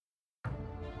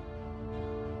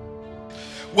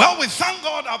Well, we thank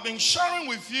God. I've been sharing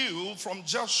with you from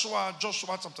Joshua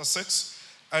chapter 6.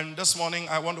 And this morning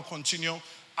I want to continue.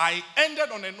 I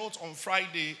ended on a note on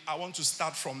Friday. I want to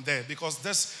start from there because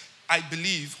this, I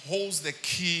believe, holds the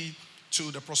key to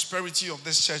the prosperity of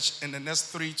this church in the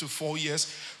next 3 to 4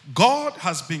 years. God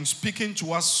has been speaking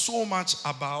to us so much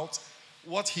about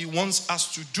what he wants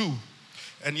us to do.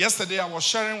 And yesterday I was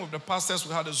sharing with the pastors.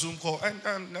 We had a Zoom call.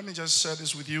 And let me just share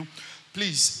this with you.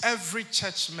 Please, every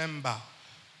church member,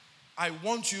 I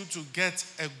want you to get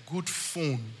a good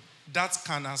phone that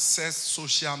can access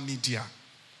social media.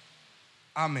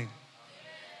 Amen.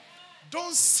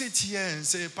 Don't sit here and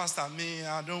say, Pastor, me,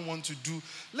 I don't want to do.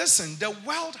 Listen, the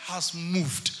world has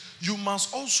moved. You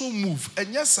must also move. And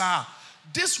yes, sir,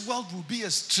 this world will be a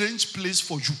strange place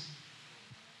for you.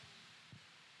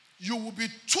 You will be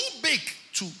too big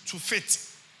to fit.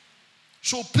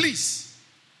 So please,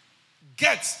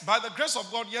 by the grace of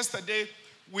God, yesterday,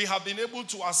 we have been able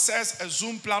to access a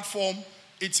Zoom platform.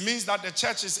 It means that the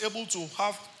church is able to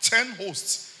have 10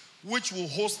 hosts, which will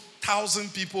host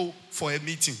 1,000 people for a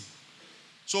meeting.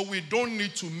 So we don't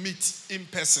need to meet in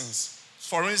persons.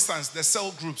 For instance, the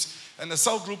cell groups and the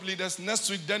cell group leaders. Next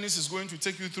week, Dennis is going to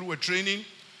take you through a training,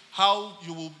 how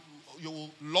you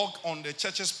will log on the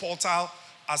church's portal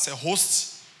as a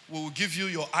host. We will give you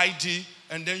your ID,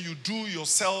 and then you do your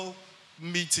cell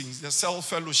meetings, the cell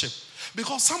fellowship.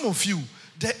 Because some of you,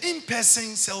 the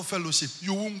in-person cell fellowship,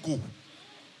 you won't go.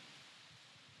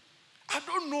 I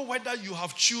don't know whether you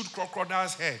have chewed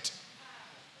crocodile's head.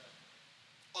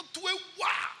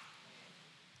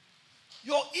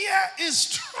 Your ear is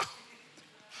strong.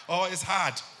 Oh, it's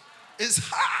hard. It's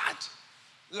hard.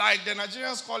 Like the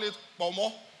Nigerians call it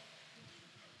pomo.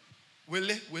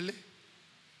 Wele.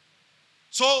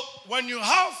 So when you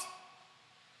have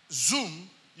Zoom,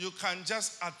 you can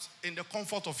just, in the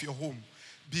comfort of your home,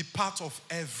 be part of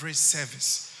every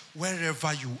service,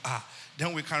 wherever you are.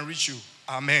 Then we can reach you.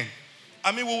 Amen.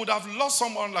 I mean, we would have lost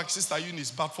someone like Sister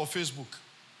Eunice, but for Facebook.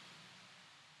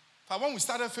 But when we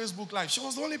started Facebook Live, she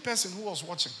was the only person who was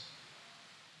watching.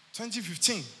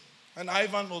 2015, or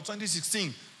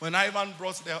 2016, when Ivan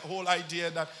brought the whole idea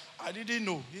that I didn't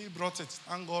know. He brought it.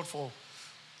 Thank God for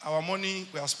our money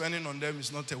we are spending on them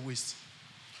is not a waste.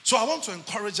 So I want to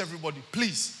encourage everybody,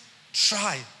 please,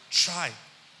 try.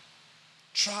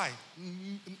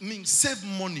 Save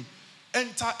money.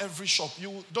 Enter every shop.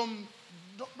 You don't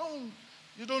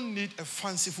need a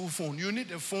fanciful phone. You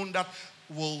need a phone that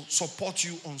will support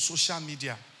you on social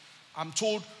media. I'm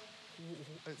told,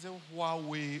 is it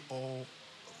Huawei or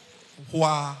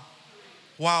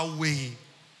Huawei?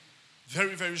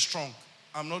 Very, very strong.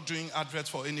 I'm not doing adverts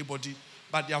for anybody,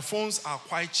 but their phones are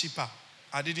quite cheaper.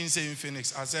 I didn't say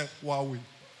Infinix, I said Huawei.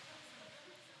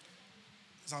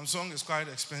 Samsung is quite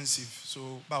expensive.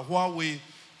 But Huawei,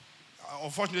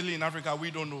 unfortunately in Africa,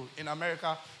 we don't know. In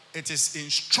America, it is in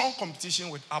strong competition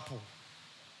with Apple.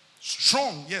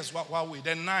 Strong, yes, Huawei.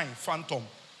 The 9 Phantom,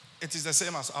 it is the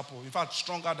same as Apple. In fact,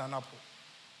 stronger than Apple.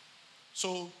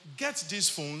 So get these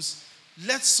phones.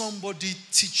 Let somebody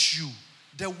teach you.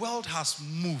 The world has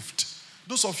moved.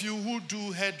 Those of you who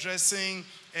do hairdressing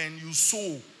and you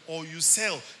sew or you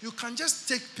sell, you can just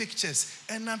take pictures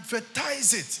and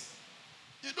advertise it.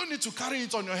 You don't need to carry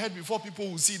it on your head before people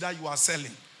will see that you are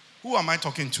selling. Who am I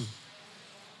talking to?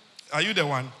 Are you the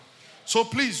one? So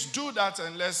please do that,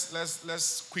 and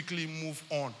let's quickly move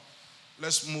on.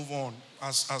 Let's move on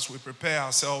as we prepare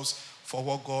ourselves for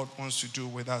what God wants to do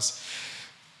with us.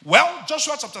 Well,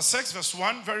 Joshua chapter 6 verse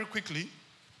 1, very quickly.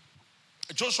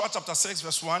 Joshua chapter 6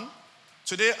 verse 1.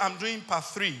 Today I'm doing part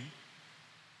 3.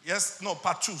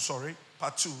 Part 2, sorry.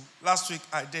 Part 2. Last week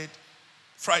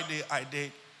Friday I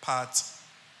did part.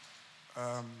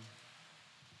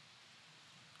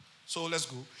 So let's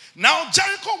go. Now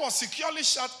Jericho was securely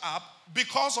shut up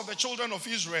because of the children of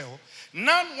Israel.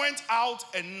 None went out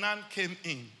and none came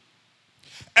in.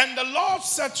 And the Lord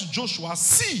said to Joshua,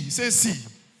 see. Say see.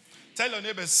 Tell your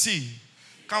neighbor, see.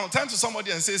 Come on, turn to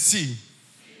somebody and say, see.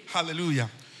 Hallelujah.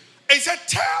 He said,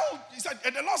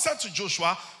 and the Lord said to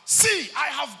Joshua, see, I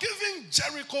have given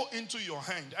Jericho into your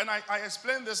hand. And I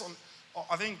explained this on,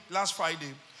 I think, last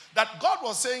Friday, that God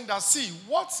was saying that, see,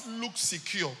 what looks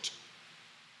secured,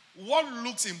 what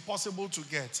looks impossible to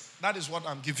get, that is what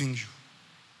I'm giving you.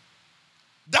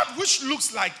 That which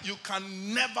looks like you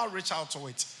can never reach out to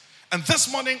it. And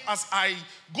this morning, as I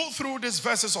go through these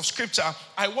verses of scripture,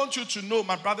 I want you to know,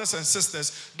 my brothers and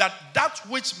sisters, that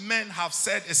which men have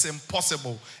said is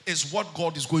impossible is what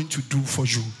God is going to do for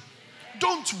you.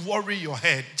 Don't worry your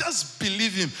head. Just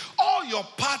believe him. All your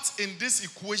part in this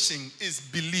equation is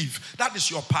believe. That is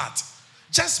your part.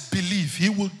 Just believe.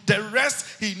 The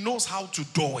rest, he knows how to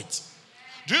do it.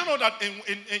 Do you know that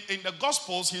in the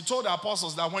Gospels, he told the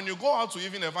apostles that when you go out to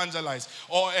even evangelize,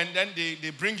 and then they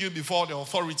bring you before the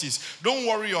authorities, don't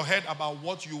worry your head about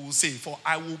what you will say, for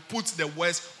I will put the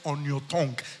words on your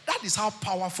tongue. That is how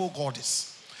powerful God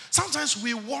is. Sometimes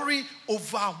we worry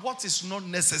over what is not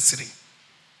necessary.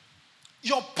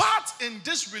 Your part in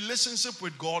this relationship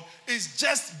with God is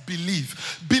just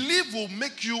believe. Believe will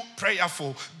make you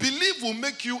prayerful. Believe will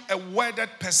make you a worded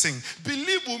person.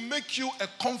 Believe will make you a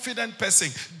confident person.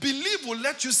 Believe will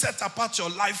let you set apart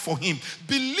your life for Him.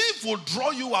 Believe will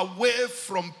draw you away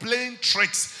from playing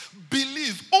tricks.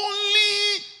 Believe.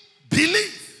 Only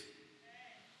believe.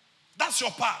 That's your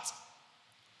part.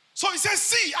 So he says,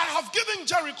 see, I have given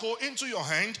Jericho into your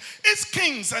hand, its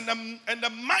kings and the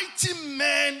mighty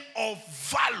men of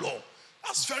valor.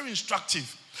 That's very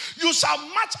instructive. You shall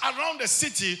march around the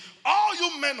city, all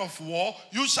you men of war.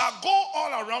 You shall go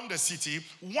all around the city.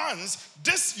 Once,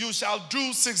 this you shall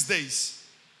do 6 days.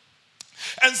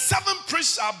 And 7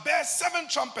 priests shall bear 7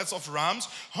 trumpets of rams,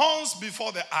 horns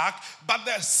before the ark. But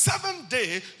the 7th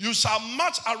day you shall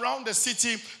march around the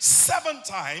city 7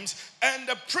 times, and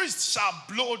the priest shall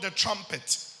blow the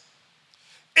trumpet.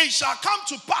 It shall come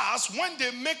to pass when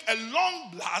they make a long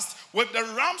blast with the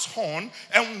ram's horn,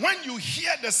 and when you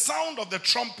hear the sound of the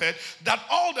trumpet, that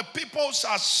all the people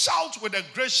shall shout with a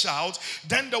great shout.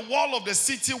 Then the wall of the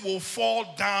city will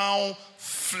fall down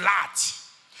flat.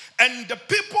 And the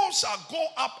people shall go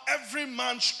up every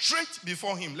man straight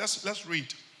before him. Let's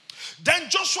read. Then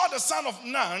Joshua the son of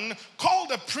Nun called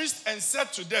the priest and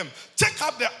said to them, take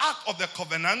up the ark of the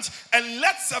covenant, and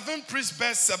let 7 priests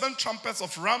bear 7 trumpets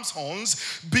of ram's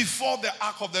horns before the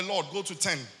ark of the Lord. Go to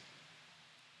 10.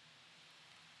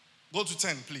 Go to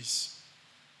 10, please.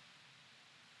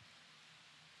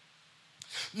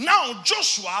 Now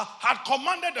Joshua had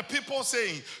commanded the people,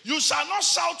 saying, you shall not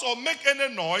shout or make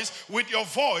any noise with your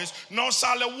voice, nor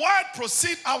shall a word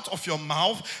proceed out of your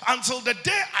mouth until the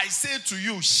day I say to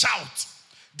you, shout.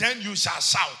 Then you shall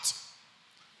shout.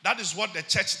 That is what the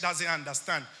church doesn't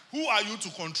understand. Who are you to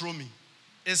control me?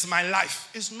 It's my life.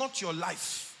 It's not your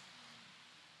life.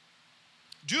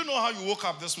 Do you know how you woke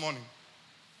up this morning?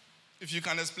 If you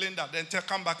can explain that, then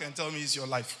come back and tell me it's your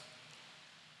life.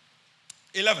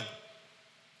 11.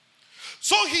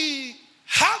 So he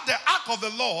had the ark of the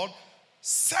Lord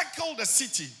circle the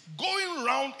city, going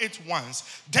round it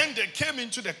once. Then they came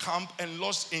into the camp and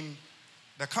lodged in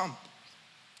the camp.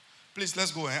 Please,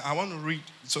 let's go ahead. I want to read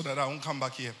so that I won't come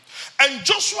back here. And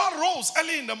Joshua rose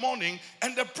early in the morning,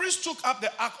 and the priest took up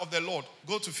the ark of the Lord.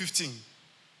 Go to 15.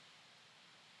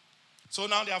 So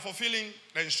now they are fulfilling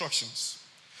the instructions.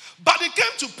 But it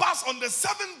came to pass on the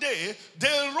 7th day,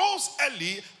 they rose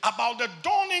early about the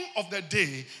dawning of the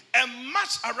day and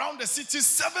marched around the city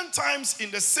 7 times in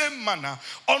the same manner.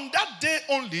 On that day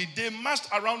only, they marched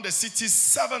around the city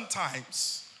 7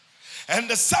 times. And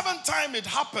the 7th time it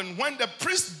happened, when the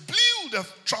priest blew the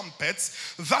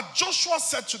trumpets, that Joshua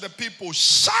said to the people,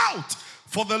 shout,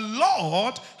 for the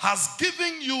Lord has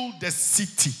given you the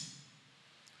city.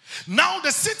 Now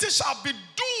the city shall be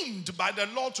doomed by the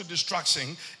Lord to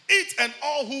destruction, it and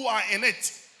all who are in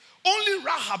it. Only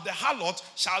Rahab the harlot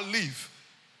shall live,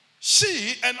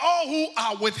 she and all who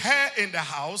are with her in the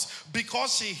house,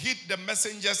 because she hid the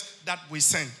messengers that we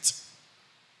sent.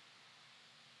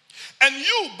 And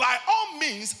you, by all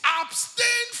means,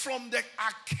 abstain from the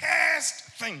accursed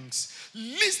things,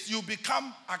 lest you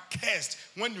become accursed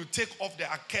when you take off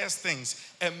the accursed things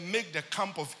and make the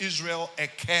camp of Israel a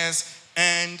curse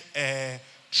and a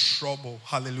trouble.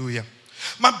 Hallelujah.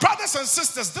 My brothers and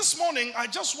sisters, this morning I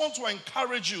just want to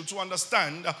encourage you to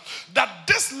understand that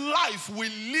this life we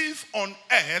live on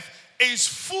earth is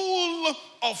full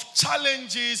of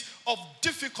challenges, of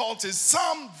difficulties,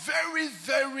 some very,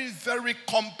 very, very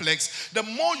complex. The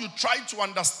more you try to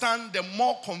understand, the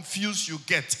more confused you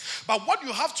get. But what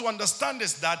you have to understand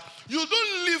is that you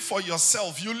don't live for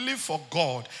yourself, you live for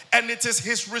God. And it is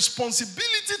His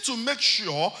responsibility to make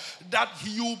sure that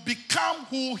you become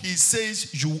who He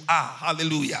says you are.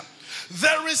 Hallelujah.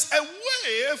 There is a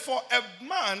way for a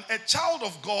man, a child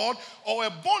of God, or a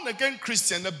born-again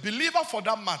Christian, a believer for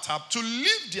that matter, to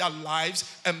live their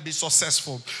lives and be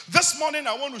successful. This morning,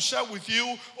 I want to share with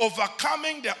you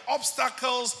overcoming the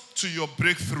obstacles to your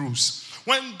breakthroughs.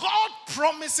 When God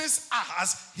promises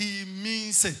us, He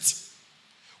means it.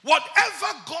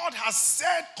 Whatever God has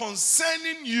said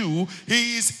concerning you,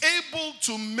 He is able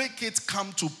to make it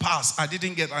come to pass. I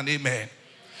didn't get an amen.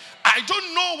 I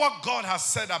don't know what God has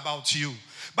said about you,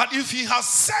 but if He has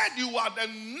said you are the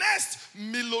next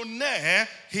millionaire,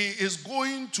 He is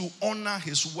going to honor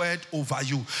His word over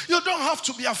you. You don't have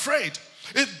to be afraid.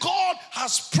 If God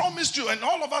has promised you, and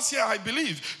all of us here, I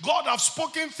believe, God has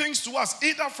spoken things to us,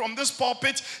 either from this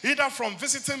pulpit, either from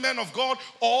visiting men of God,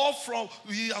 or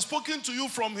He has spoken to you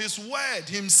from His word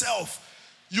Himself.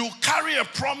 You carry a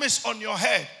promise on your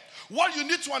head. What you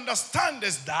need to understand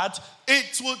is that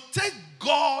it will take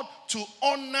God to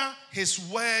honor His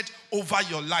word over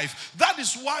your life. That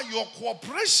is why your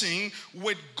cooperation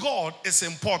with God is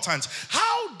important.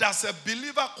 How does a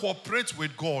believer cooperate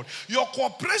with God? Your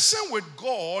cooperation with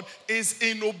God is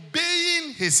in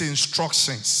obeying His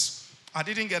instructions. I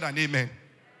didn't get an amen.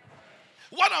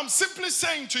 What I'm simply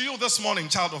saying to you this morning,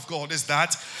 child of God, is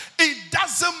that it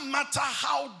doesn't matter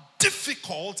how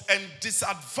difficult and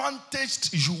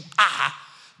disadvantaged you are,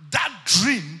 that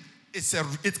dream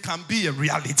it can be a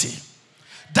reality.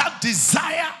 That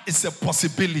desire is a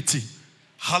possibility.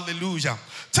 Hallelujah.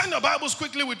 Turn your Bibles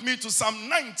quickly with me to Psalm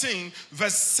 19,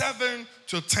 verse 7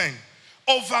 to 10.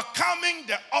 Overcoming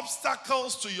the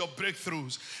obstacles to your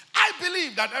breakthroughs. I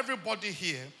believe that everybody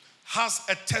here has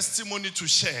a testimony to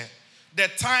share. The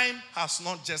time has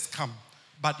not just come,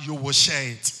 but you will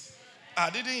share it. I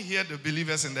didn't hear the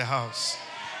believers in the house.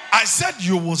 I said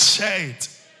you will share it.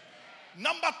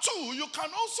 Number two, you can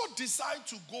also decide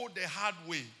to go the hard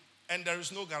way, and there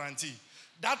is no guarantee.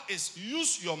 That is,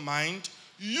 use your mind,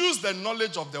 use the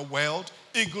knowledge of the world,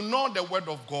 ignore the word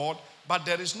of God, but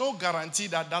there is no guarantee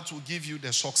that that will give you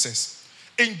the success.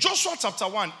 In Joshua chapter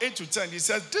 1, 8 to 10, he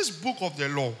says, this book of the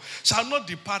law shall not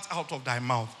depart out of thy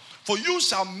mouth, for you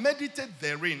shall meditate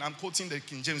therein, I'm quoting the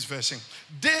King James Version,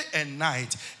 day and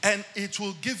night, and it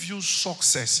will give you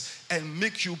success and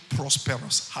make you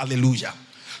prosperous. Hallelujah.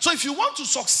 So if you want to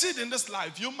succeed in this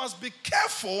life, you must be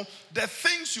careful the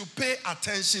things you pay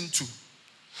attention to.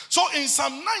 So in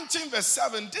Psalm 19 verse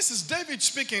 7, this is David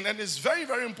speaking, and it's very,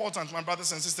 very important, my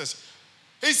brothers and sisters.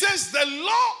 He says, the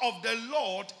law of the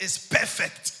Lord is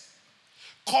perfect,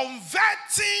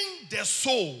 converting the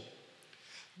soul.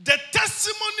 The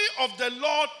testimony of the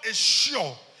Lord is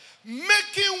sure,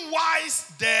 making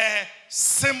wise the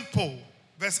simple.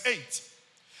 Verse 8.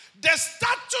 The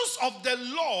statutes of the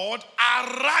Lord are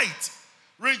right,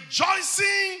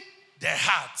 rejoicing the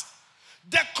heart.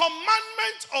 The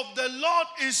commandment of the Lord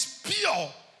is pure,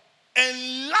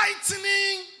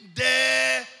 enlightening.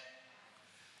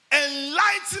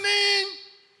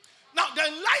 Now, the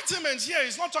enlightenment here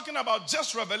is not talking about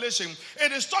just revelation.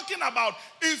 It is talking about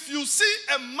if you see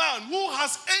a man who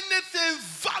has anything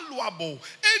valuable,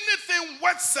 anything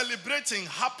worth celebrating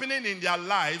happening in their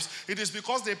lives, it is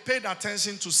because they paid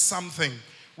attention to something,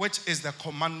 which is the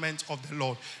commandment of the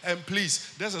Lord. And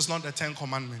please, this is not the 10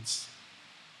 commandments.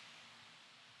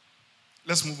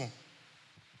 Let's move on.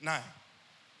 9.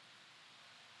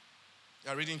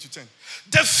 You are reading to 10.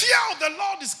 The fear of the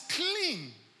Lord is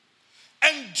clean,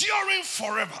 enduring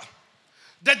forever.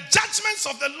 The judgments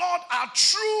of the Lord are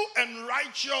true and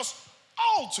righteous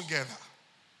altogether.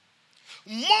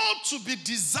 More to be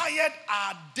desired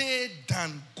are they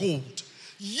than gold,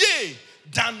 yea,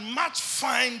 than much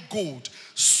fine gold,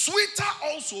 sweeter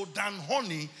also than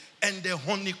honey and the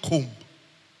honeycomb.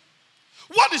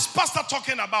 What is Pastor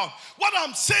talking about? What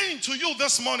I'm saying to you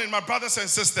this morning, my brothers and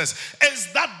sisters,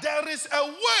 is that there is a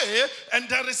way and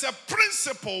there is a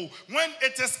principle when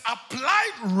it is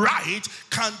applied right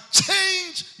can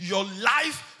change your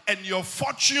life and your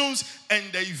fortunes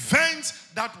and the events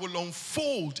that will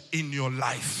unfold in your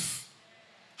life.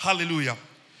 Hallelujah.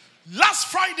 Last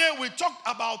Friday we talked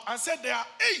about, I said there are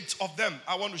 8 of them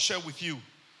I want to share with you.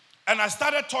 And I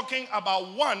started talking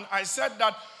about one. I said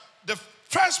that the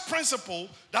first principle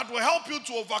that will help you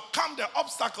to overcome the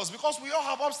obstacles, because we all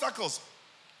have obstacles.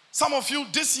 Some of you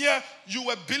this year, you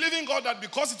were believing God that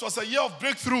because it was a year of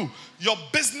breakthrough, your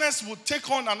business would take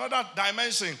on another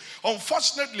dimension.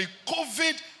 Unfortunately,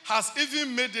 COVID has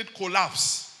even made it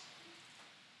collapse.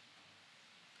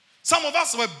 Some of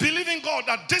us were believing God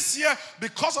that this year,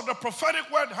 because of the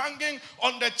prophetic word hanging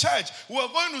on the church, we were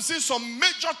going to see some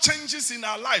major changes in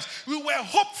our lives. We were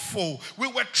hopeful. We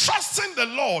were trusting the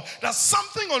Lord that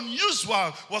something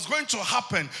unusual was going to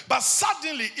happen. But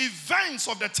suddenly, events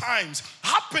of the times,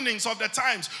 happenings of the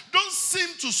times, don't seem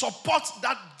to support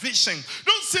that vision,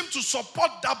 don't seem to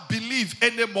support that belief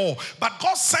anymore. But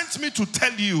God sent me to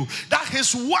tell you that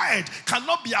His word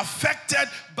cannot be affected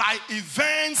by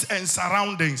events and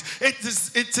surroundings. It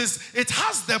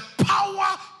has the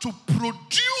power to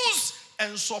produce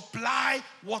and supply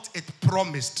what it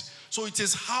promised. So it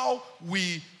is how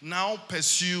we now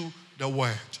pursue the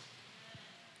word.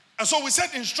 And so we said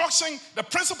instruction, the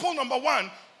principle number 1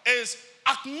 is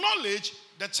acknowledge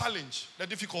the challenge, the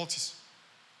difficulties.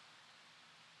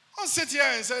 Don't sit here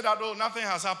and say that, oh, nothing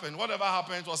has happened. Whatever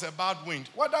happened was a bad wind.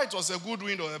 Whether it was a good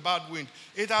wind or a bad wind,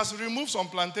 it has removed some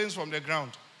plantains from the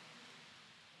ground.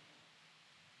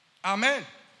 Amen.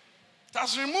 It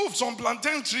has removed some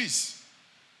plantain trees.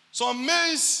 Some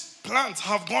maize plants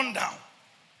have gone down.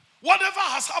 Whatever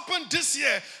has happened this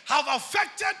year have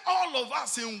affected all of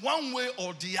us in one way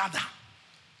or the other.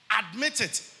 Admit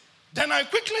it. Then I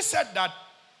quickly said that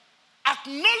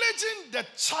acknowledging the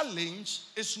challenge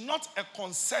is not a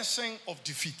concession of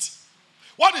defeat.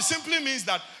 What it simply means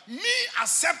that me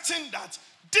accepting that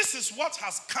this is what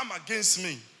has come against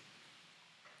me.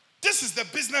 This is the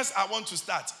business I want to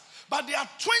start. But there are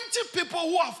 20 people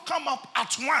who have come up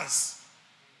at once.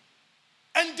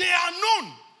 And they are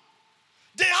known.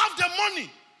 They have the money.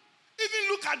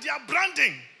 Even look at their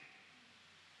branding.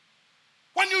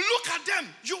 When you look at them,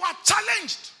 you are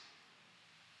challenged.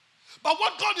 But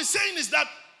what God is saying is that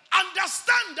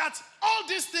understand that all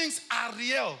these things are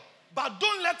real, but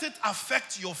don't let it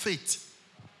affect your faith.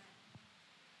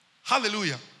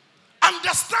 Hallelujah.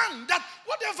 Understand that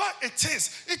whatever it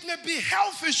is, it may be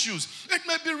health issues, it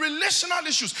may be relational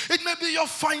issues, it may be your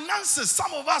finances.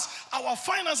 Some of us, our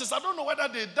finances, I don't know whether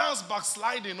they dance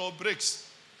backsliding or breaks.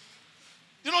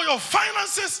 You know, your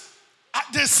finances,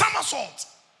 they somersault.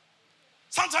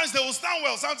 Sometimes they will stand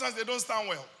well, sometimes they don't stand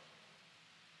well.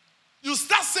 You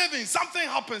start saving, something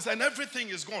happens and everything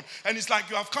is gone. And it's like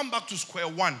you have come back to square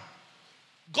one.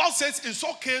 God says it's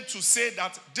okay to say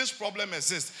that this problem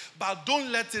exists, but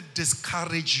don't let it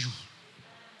discourage you.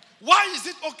 Why is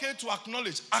it okay to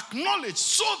acknowledge? Acknowledge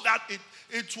so that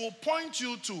it will point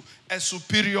you to a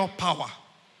superior power.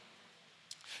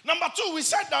 Number two, we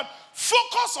said that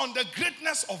focus on the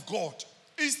greatness of God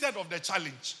instead of the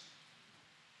challenge.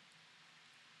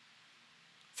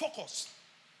 Focus.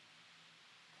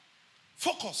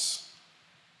 Focus.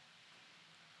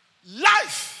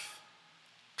 Life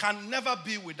can never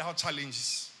be without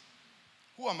challenges.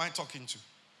 Who am I talking to?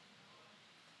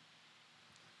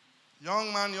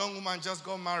 Young man, young woman just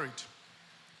got married,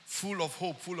 full of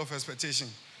hope, full of expectation.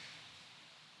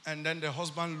 And then the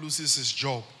husband loses his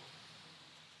job.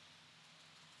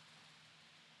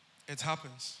 It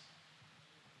happens.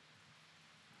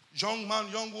 Young man,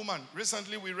 young woman.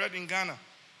 Recently we read in Ghana,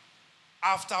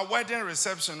 after wedding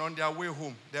reception on their way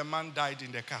home, the man died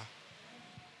in the car.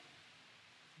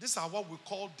 These are what we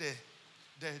call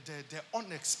the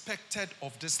unexpected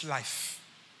of this life.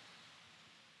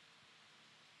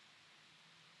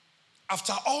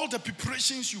 After all the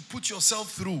preparations you put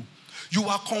yourself through, you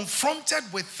are confronted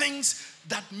with things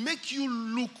that make you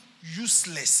look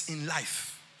useless in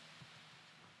life.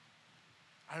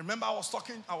 I remember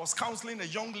I was counseling a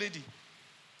young lady.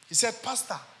 He said,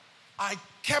 Pastor, I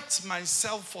kept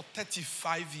myself for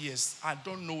 35 years. I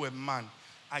don't know a man.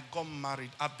 I got married.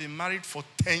 I've been married for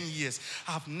 10 years.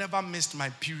 I've never missed my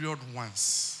period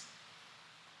once.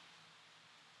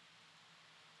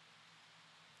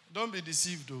 Don't be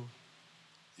deceived though.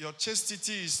 Your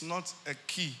chastity is not a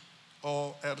key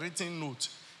or a written note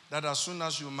that as soon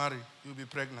as you marry, you'll be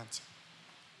pregnant.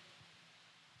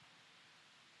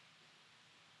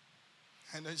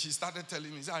 And then she started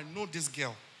telling me, I know this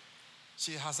girl.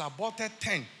 She has aborted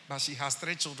 10, but she has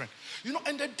 3 children. You know,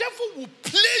 and the devil will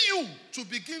play you to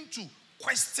begin to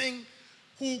question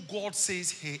who God says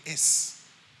he is.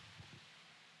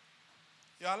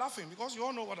 You are laughing because you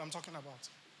all know what I'm talking about.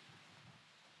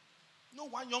 No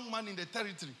one young man in the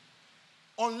territory,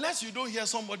 unless you don't hear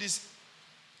somebody's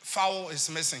fowl is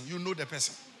missing, you know the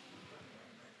person.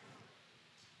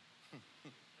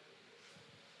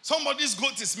 Somebody's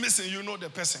goat is missing, you know the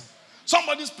person.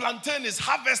 Somebody's plantain is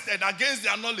harvested against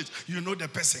their knowledge, you know the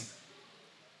person.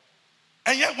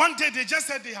 And yet one day they just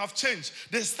said they have changed.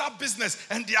 They start business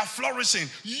and they are flourishing.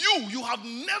 You have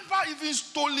never even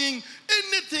stolen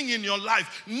anything in your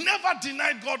life. Never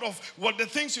denied God of what the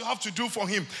things you have to do for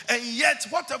him. And yet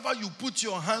whatever you put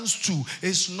your hands to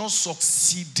is not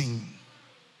succeeding.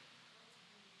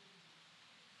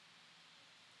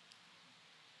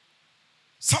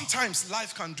 Sometimes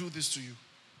life can do this to you.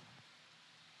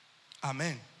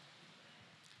 Amen.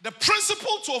 The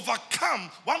principle to overcome,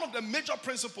 one of the major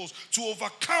principles to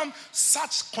overcome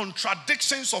such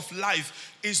contradictions of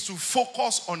life is to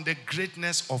focus on the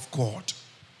greatness of God.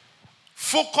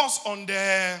 Focus on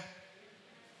and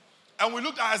we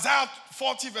looked at Isaiah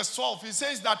 40 verse 12. He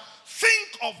says that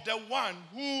think of the one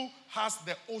who has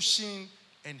the ocean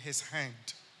in his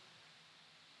hand.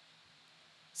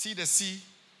 See the sea?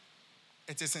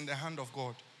 It is in the hand of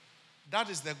God.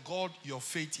 That is the God your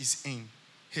faith is in.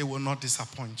 He will not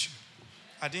disappoint you.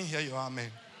 I didn't hear your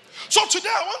amen. So today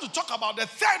I want to talk about the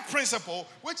third principle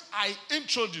which I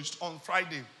introduced on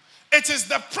Friday. It is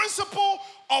the principle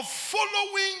of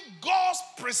following God's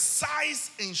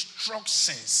precise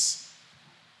instructions.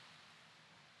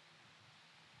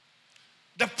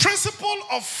 The principle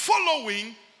of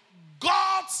following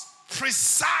God's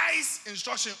precise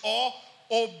instruction or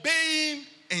obeying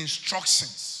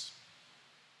instructions.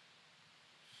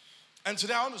 And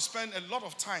today I want to spend a lot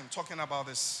of time talking about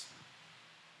this.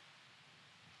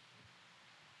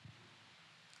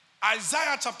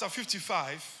 Isaiah chapter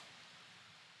 55,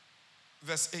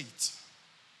 verse 8.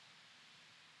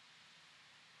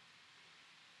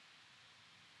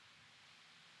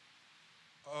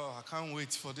 Oh, I can't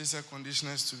wait for these air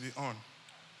conditioners to be on.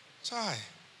 Chai.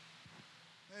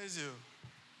 There's you.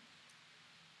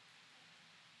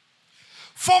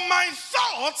 For my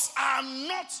thoughts are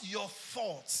not your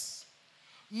thoughts,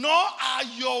 nor are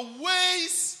your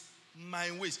ways my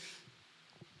ways.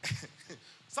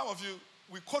 Some of you,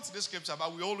 we quote this scripture,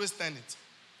 but we always turn it.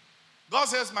 God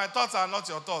says, my thoughts are not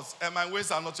your thoughts, and my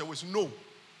ways are not your ways. No.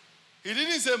 He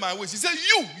didn't say my ways. He said,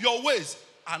 your ways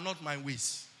are not my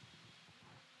ways.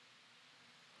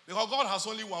 Because God has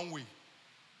only one way.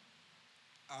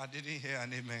 I didn't hear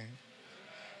an amen.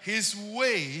 His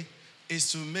way is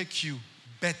to make you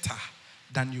better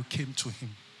than you came to him.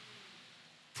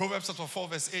 Proverbs chapter 4,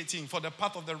 verse 18. For the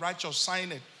path of the righteous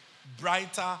shineth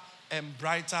brighter and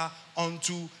brighter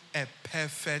unto a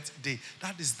perfect day.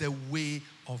 That is the way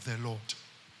of the Lord.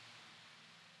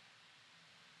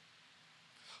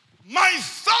 My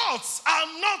thoughts are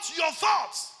not your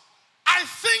thoughts. I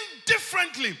think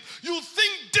differently. You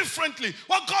think differently.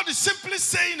 What God is simply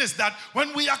saying is that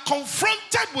when we are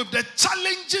confronted with the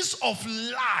challenges of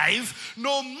life,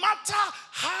 no matter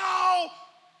how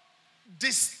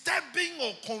disturbing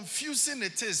or confusing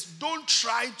it is, don't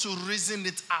try to reason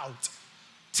it out.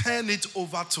 Turn it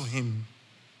over to him.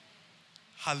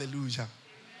 Hallelujah.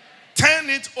 Turn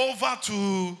it over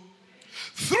to...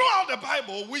 Throughout the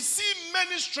Bible, we see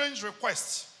many strange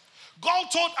requests. God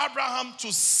told Abraham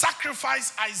to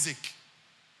sacrifice Isaac,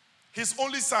 his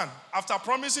only son, after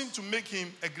promising to make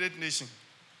him a great nation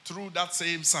through that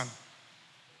same son.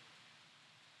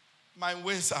 My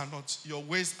ways are not, your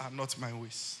ways are not my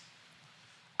ways.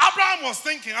 Abraham was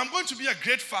thinking, I'm going to be a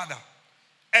great father.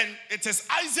 And it is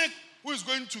Isaac who is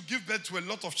going to give birth to a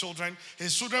lot of children.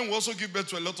 His children will also give birth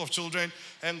to a lot of children.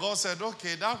 And God said,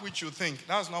 okay, that which you think,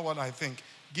 that's not what I think.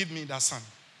 Give me that son.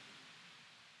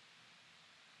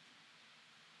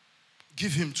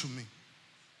 Give him to me.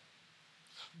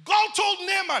 God told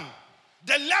Naaman,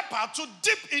 the leper, to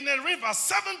dip in a river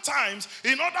 7 times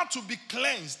in order to be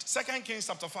cleansed. 2 Kings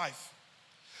chapter 5.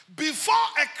 Before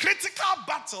a critical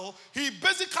battle, he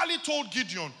basically told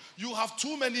Gideon, you have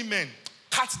too many men.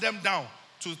 Cut them down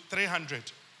to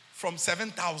 300 from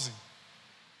 7,000.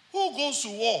 Who goes to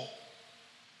war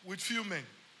with few men?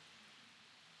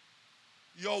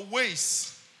 Your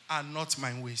ways are not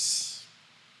my ways.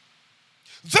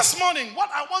 This morning, what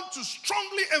I want to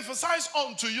strongly emphasize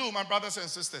on to you, my brothers and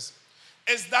sisters,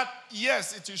 is that,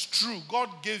 yes, it is true. God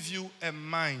gave you a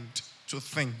mind to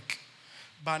think,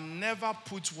 but never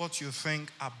put what you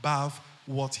think above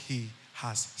what he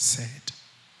has said.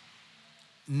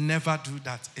 Never do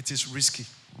that. It is risky.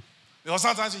 Because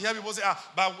sometimes you hear people say,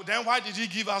 but then why did he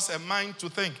give us a mind to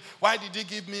think? Why did he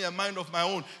give me a mind of my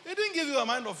own? He didn't give you a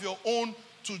mind of your own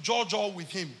to judge all with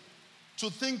him, to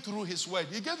think through his word.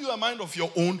 He gave you a mind of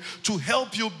your own to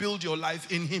help you build your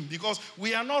life in him, because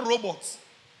we are not robots.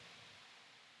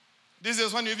 This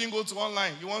is when you even go to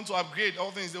online, you want to upgrade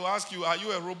all things, they will ask you, are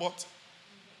you a robot?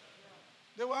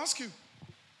 They will ask you.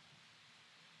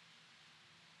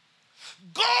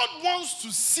 God wants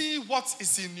to see what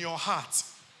is in your heart.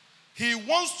 He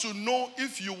wants to know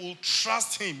if you will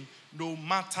trust him no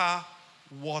matter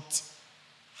what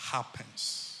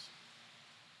happens.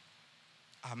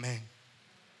 Amen.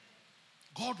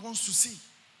 God wants to see.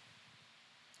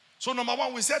 So number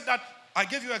one, we said that I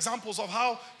gave you examples of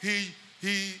how he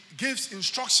gives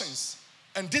instructions.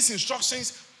 And these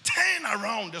instructions turn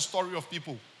around the story of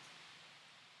people.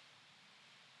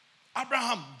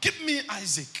 Abraham, give me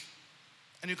Isaac.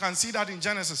 And you can see that in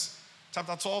Genesis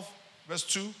chapter 12, verse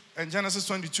 2, and Genesis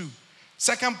 22.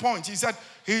 Second point, he said,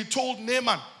 he told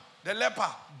Naaman, the leper,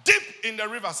 dip in the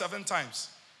river 7 times.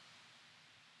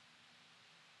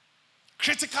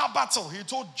 Critical battle, he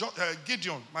told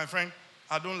Gideon, my friend,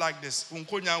 I don't like this.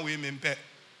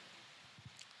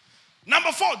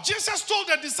 Number 4, Jesus told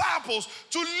the disciples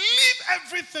to leave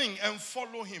everything and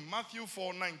follow him. Matthew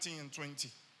 4, 19 and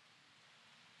 20.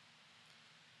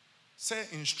 Say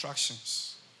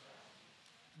instructions.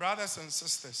 Brothers and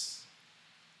sisters,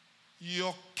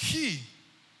 your key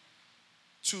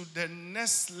to the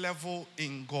next level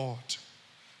in God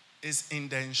is in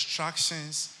the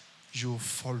instructions you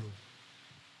follow.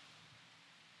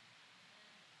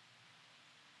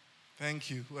 Thank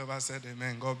you. Whoever said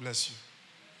amen, God bless you.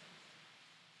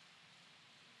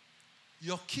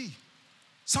 Your key.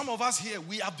 Some of us here,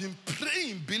 we have been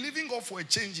praying, believing God for a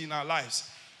change in our lives.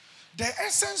 The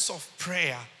essence of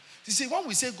prayer, you see, when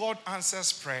we say God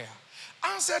answers prayer,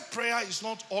 answered prayer is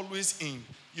not always in,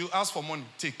 you ask for money,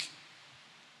 take.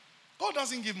 God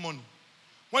doesn't give money.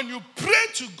 When you pray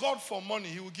to God for money,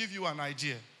 He will give you an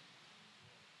idea.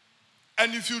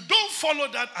 And if you don't follow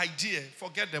that idea,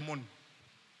 forget the money.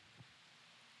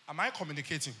 Am I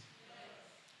communicating?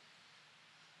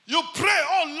 You pray,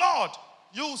 oh Lord,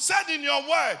 you said in your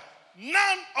word,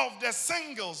 none of the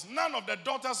singles, none of the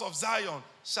daughters of Zion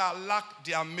shall lack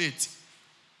their mate.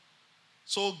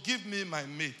 So give me my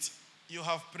mate. You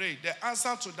have prayed. The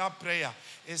answer to that prayer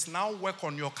is now work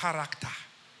on your character.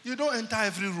 You don't enter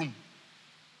every room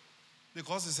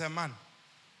because it's a man.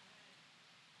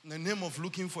 In the name of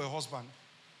looking for a husband.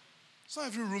 It's not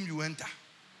every room you enter.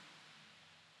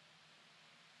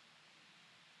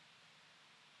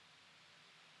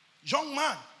 Young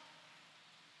man,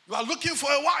 you are looking for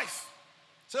a wife.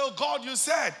 Say, oh God, you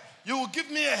said you will give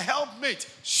me a helpmate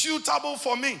suitable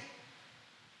for me.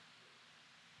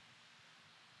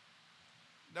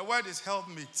 The word is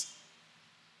helpmate.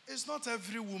 It's not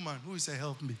every woman who is a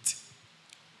helpmate.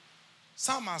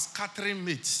 Some are scattering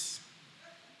mates.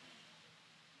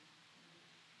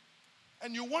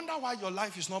 And you wonder why your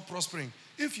life is not prospering.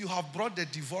 If you have brought the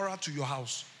devourer to your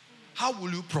house, how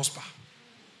will you prosper?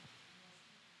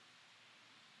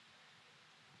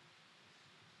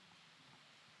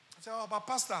 I say, oh, but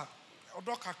Pastor,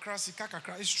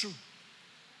 it's true.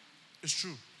 It's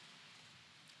true.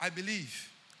 I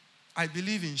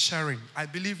believe in sharing. I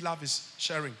believe love is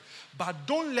sharing. But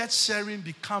don't let sharing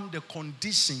become the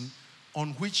condition on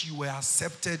which you were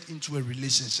accepted into a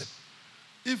relationship.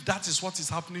 If that is what is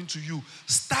happening to you,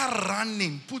 start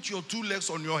running. Put your two legs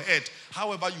on your head.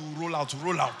 However you roll out,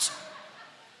 roll out.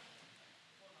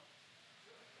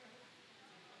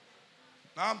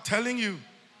 Now I'm telling you.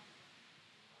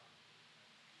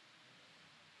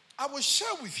 I will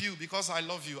share with you because I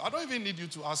love you. I don't even need you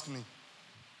to ask me.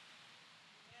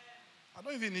 I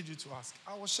don't even need you to ask.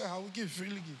 I will share. I will give,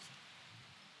 freely give.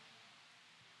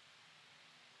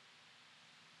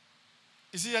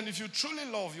 You see, and if you truly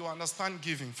love, you understand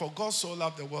giving. For God so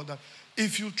loved the world that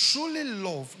if you truly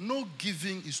love, no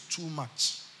giving is too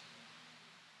much.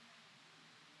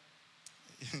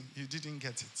 You didn't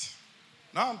get it.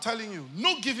 Now I'm telling you,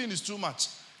 no giving is too much.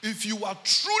 If you are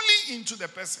truly into the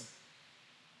person.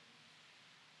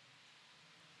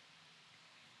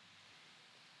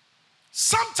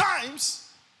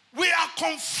 Sometimes we are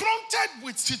confronted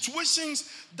with situations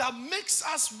that makes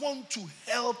us want to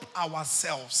help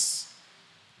ourselves,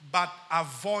 but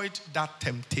avoid that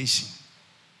temptation.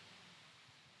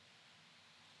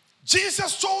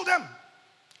 Jesus told them,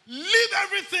 leave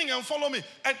everything and follow me.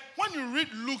 And when you read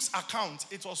Luke's account,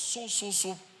 it was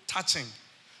so touching.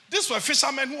 These were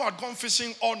fishermen who had gone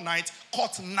fishing all night,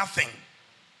 caught nothing.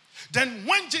 Then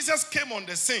when Jesus came on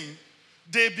the scene,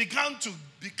 they began to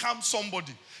become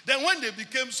somebody. Then when they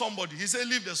became somebody, he said,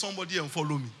 leave the somebody and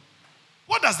follow me.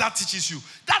 What does that teach you?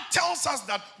 That tells us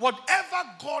that whatever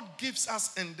God gives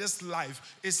us in this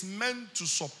life is meant to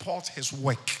support his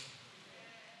work.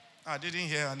 I didn't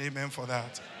hear an amen for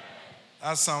that.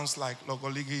 That sounds like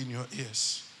logoligi in your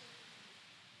ears.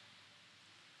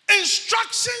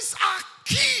 Instructions are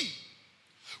key.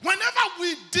 Whenever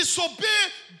we disobey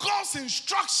God's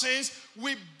instructions,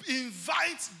 we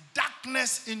invite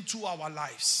darkness into our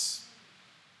lives.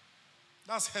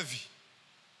 That's heavy.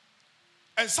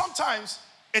 And sometimes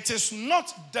it is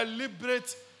not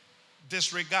deliberate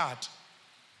disregard.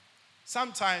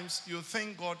 Sometimes you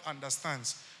think God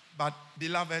understands, but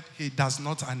beloved, he does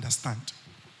not understand.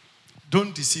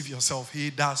 Don't deceive yourself. He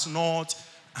does not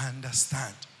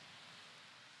understand.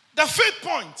 The fifth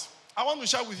point I want to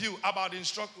share with you about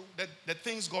the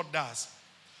things God does.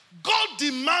 God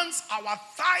demands our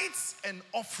tithes and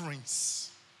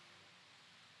offerings.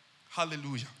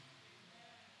 Hallelujah.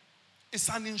 It's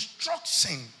an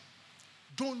instruction.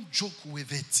 Don't joke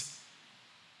with it.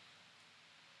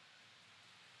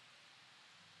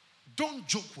 Don't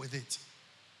joke with it.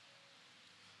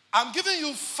 I'm giving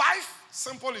you 5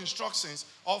 simple instructions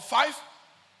or 5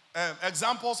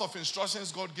 examples of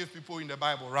instructions God gave people in the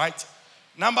Bible, right?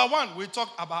 Number 1, we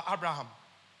talked about Abraham.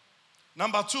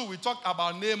 Number 2, we talked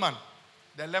about Naaman,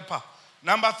 the leper.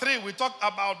 Number 3, we talked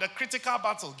about the critical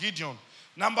battle, Gideon.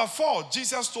 Number 4,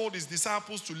 Jesus told his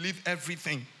disciples to leave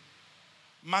everything.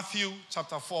 Matthew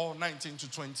chapter 4, 19 to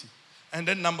 20. And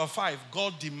then number 5,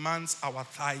 God demands our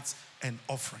tithes and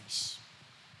offerings.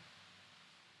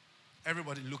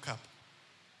 Everybody look up.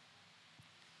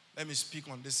 Let me speak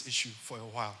on this issue for a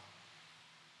while.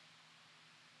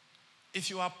 If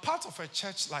you are part of a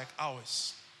church like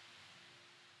ours,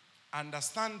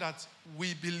 understand that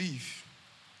we believe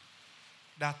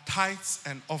that tithes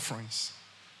and offerings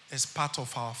is part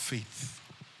of our faith.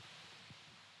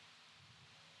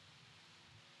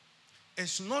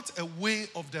 It's not a way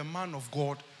of the man of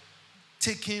God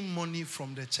taking money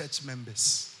from the church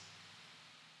members.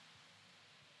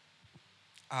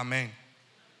 Amen.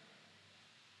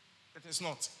 It is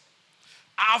not.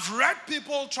 I've read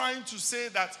people trying to say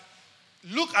that,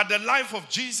 look at the life of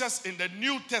Jesus in the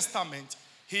New Testament.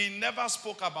 He never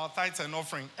spoke about tithes and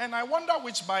offering. And I wonder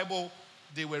which Bible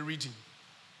they were reading.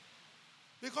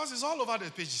 Because it's all over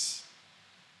the pages.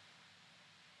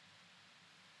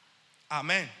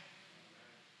 Amen.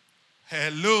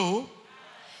 Hello.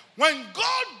 When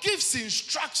God gives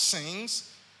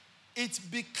instructions, it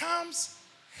becomes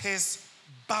his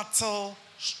battle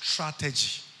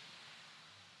strategy.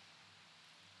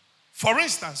 For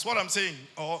instance, what I'm saying,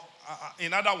 or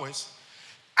in other words,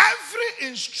 every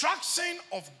instruction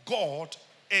of God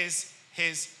is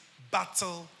his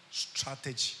battle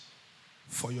strategy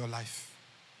for your life.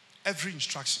 Every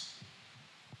instruction.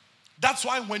 That's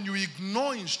why when you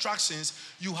ignore instructions,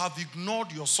 you have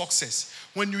ignored your success.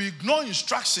 When you ignore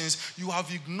instructions, you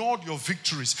have ignored your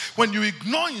victories. When you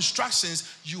ignore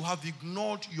instructions, you have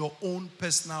ignored your own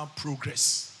personal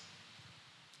progress.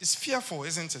 It's fearful,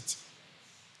 isn't it?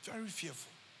 Very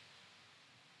fearful.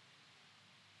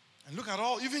 And look at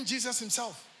all, even Jesus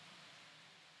himself.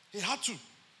 He had to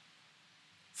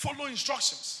follow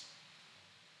instructions.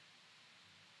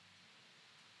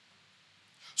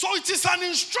 So it is an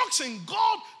instruction.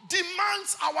 God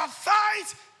demands our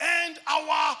tithes and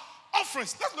our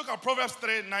offerings. Let's look at Proverbs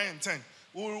 3, 9, and 10.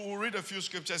 We'll read a few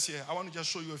scriptures here. I want to just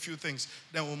show you a few things.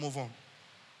 Then we'll move on.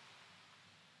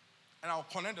 And I'll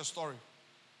connect the story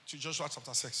to Joshua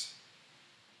chapter 6.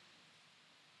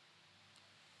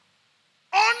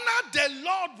 Honor the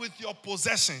Lord with your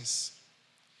possessions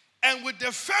and with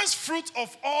the first fruit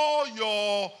of all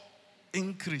your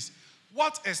increase.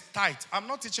 What is tithe? I'm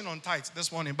not teaching on tithe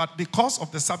this morning, but because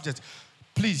of the subject,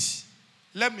 please,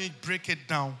 let me break it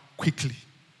down quickly.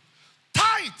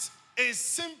 Tithe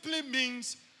simply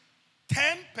means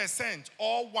 10%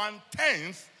 or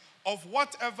 1/10 of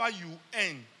whatever you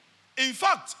earn. In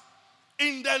fact,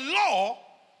 in the law,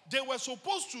 they were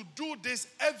supposed to do this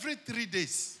every 3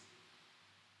 days.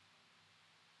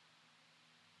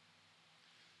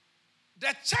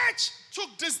 The church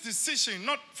took this decision,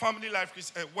 not Family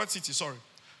Life, Word City,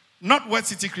 not Word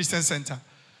City Christian Center.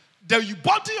 The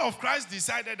body of Christ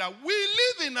decided that we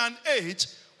live in an age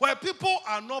where people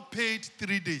are not paid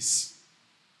 3 days.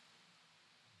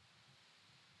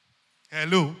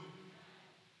 Hello?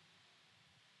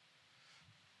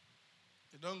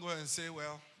 You don't go and say,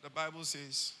 well, the Bible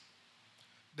says,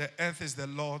 the earth is the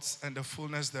Lord's and the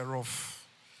fullness thereof.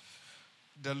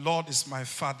 The Lord is my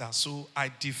father, so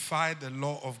I defy the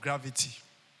law of gravity.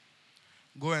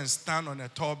 Go and stand on a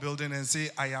tall building and say,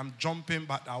 I am jumping,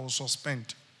 but I will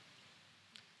suspend.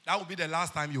 That will be the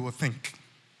last time you will think.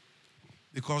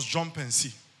 Because jump and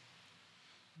see.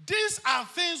 These are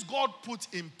things God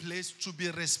put in place to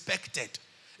be respected.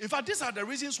 In fact, these are the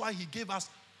reasons why he gave us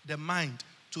the mind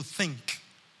to think.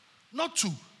 Not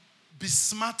to be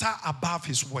smarter above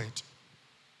his word.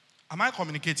 Am I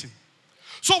communicating?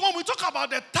 So when we talk about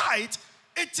the tithe,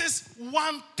 it is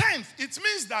 1/10. It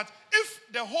means that if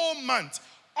the whole month,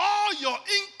 all your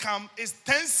income is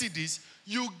 10 cedis,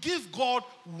 you give God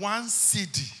 1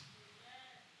 cedi.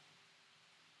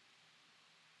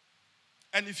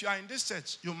 And if you are in this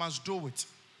church, you must do it.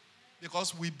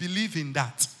 Because we believe in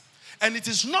that. And it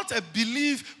is not a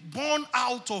belief born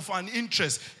out of an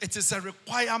interest. It is a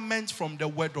requirement from the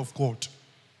word of God.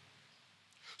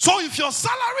 So if your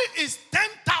salary is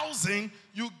 10,000,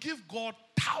 you give God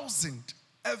 1,000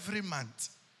 every month.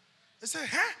 They say,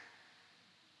 huh?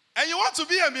 And you want to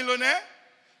be a millionaire?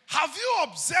 Have you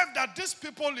observed that these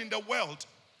people in the world,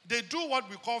 they do what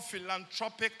we call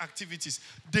philanthropic activities.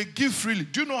 They give freely.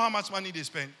 Do you know how much money they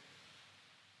spend?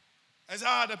 I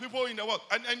say, the people in the world.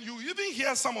 And you even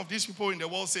hear some of these people in the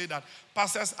world say that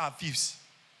pastors are thieves.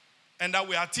 And that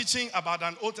we are teaching about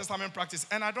an Old Testament practice.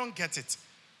 And I don't get it.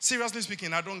 Seriously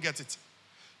speaking, I don't get it.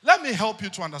 Let me help you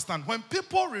to understand. When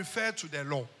people refer to the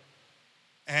law,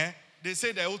 they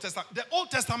say the Old Testament. The Old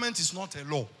Testament is not a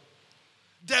law.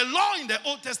 The law in the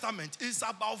Old Testament is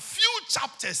about few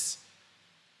chapters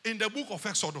in the book of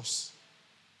Exodus.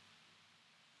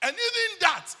 And even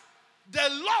that the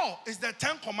law is the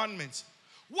 10 commandments.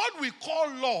 What we call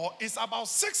law is about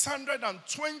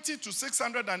 620 to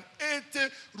 680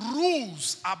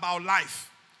 rules about life.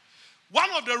 One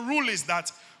of the rules is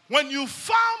that when you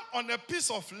farm on a piece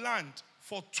of land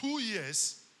for 2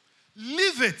 years,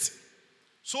 leave it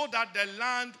so that the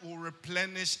land will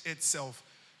replenish itself.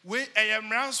 If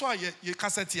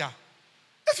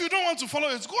you don't want to follow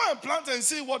it, go and plant and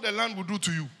see what the land will do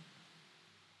to you.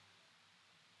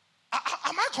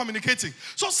 Am I communicating?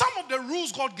 So some of the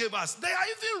rules God gave us, they are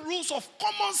even rules of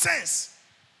common sense,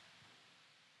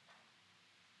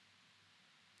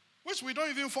 which we don't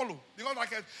even follow. Because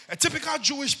like a typical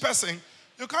Jewish person,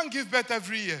 you can't give birth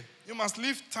every year. You must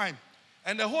leave time.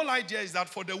 And the whole idea is that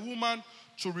for the woman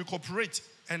to recuperate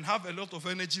and have a lot of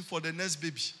energy for the next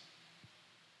baby.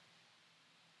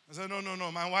 I said,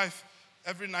 no, my wife,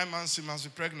 every 9 months she must be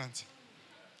pregnant.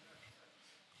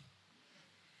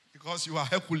 Because you are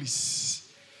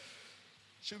Hercules.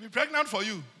 She'll be pregnant for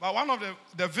you. But one of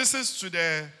the visits to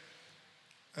the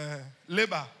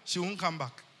labor, she won't come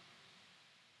back.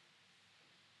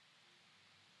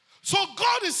 So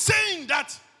God is saying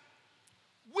that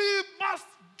we must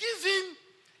give in.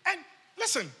 And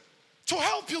listen, to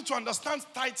help you to understand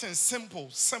tithing, simple.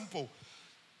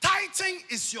 Tithing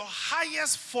is your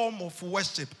highest form of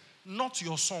worship, not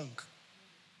your song.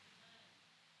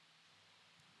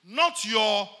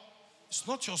 It's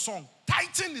not your song.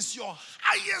 Tithing is your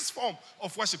highest form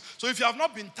of worship. So if you have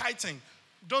not been tithing,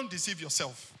 don't deceive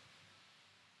yourself.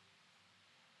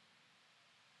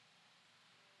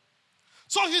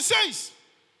 So he says,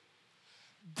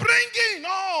 bring in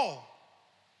all.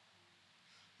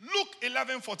 Luke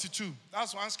 11:42.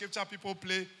 That's one scripture people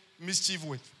play mischief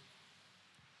with.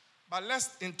 But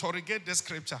let's interrogate the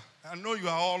scripture. I know you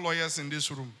are all lawyers in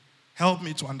this room. Help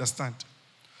me to understand.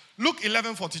 Luke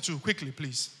 11:42. Quickly,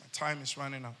 please. My time is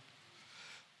running out.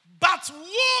 But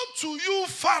woe to you,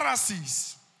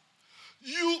 Pharisees!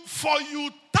 For you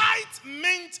tithe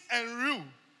mint and rue,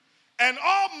 and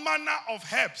all manner of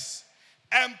herbs,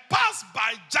 and pass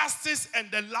by justice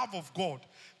and the love of God.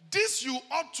 This you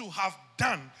ought to have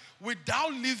done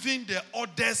without leaving the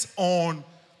others on.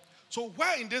 So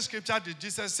where in this scripture did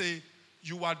Jesus say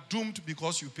you are doomed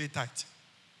because you pay tithe?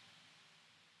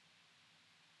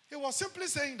 He was simply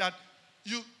saying that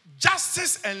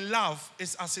justice and love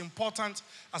is as important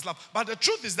as love. But the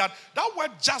truth is that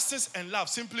word justice and love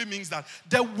simply means that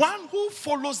the one who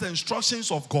follows the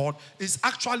instructions of God is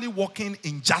actually walking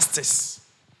in justice.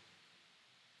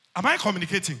 Am I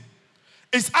communicating?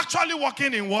 It's actually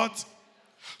working in what?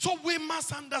 So we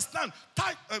must understand.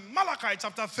 Malachi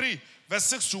chapter 3, verse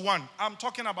 6 to 1. I'm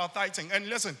talking about tithing. And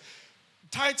listen,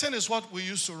 tithing is what we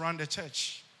use to run the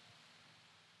church.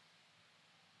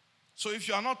 So if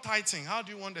you are not tithing, how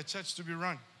do you want the church to be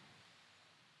run?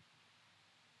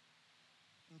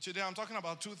 And today I'm talking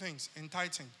about two things in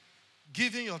tithing.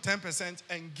 Giving your 10%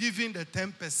 and giving the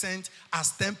 10%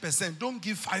 as 10%. Don't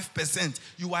give 5%.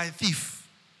 You are a thief.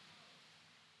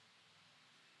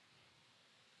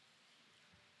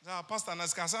 Pastor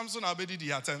Naska Samson abedi di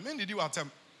atem. Men did you atem?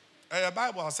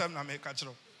 Bible asem na make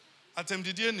kachiro. Atem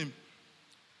did you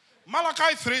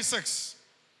Malachi 3:6.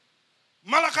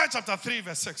 Malachi chapter 3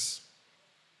 verse 6.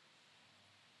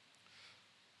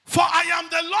 For I am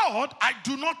the Lord, I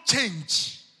do not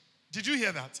change. Did you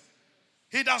hear that?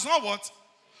 He does not what?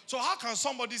 So how can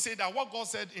somebody say that what God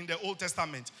said in the Old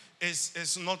Testament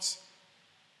is not?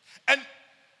 And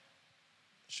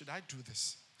should I do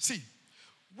this? See,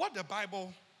 what the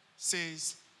Bible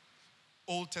says,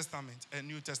 Old Testament and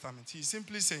New Testament, he's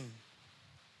simply saying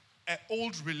an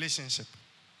old relationship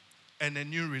and a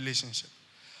new relationship.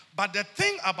 But the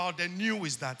thing about the new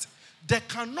is that there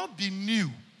cannot be new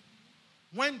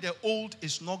when the old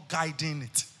is not guiding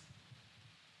it.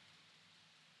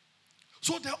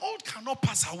 So the old cannot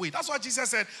pass away. That's why Jesus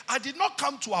said, I did not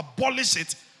come to abolish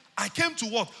it. I came to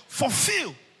what?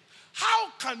 Fulfill.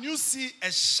 How can you see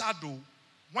a shadow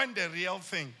when the real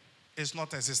thing is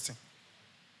not existing?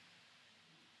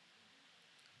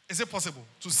 Is it possible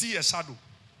to see a shadow?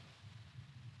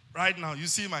 Right now, you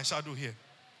see my shadow here.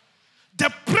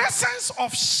 The presence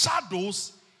of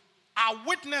shadows are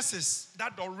witnesses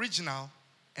that the original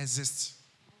exists.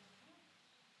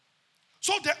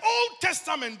 So the Old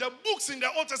Testament, the books in the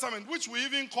Old Testament, which we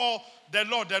even call the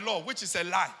law, which is a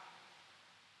lie.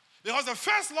 Because the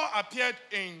first law appeared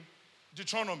in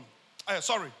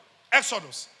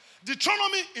Exodus.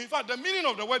 Deuteronomy, in fact, the meaning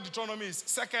of the word Deuteronomy is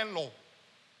second law.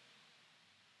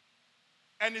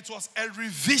 And it was a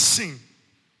revision.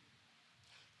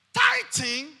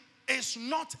 Tithing is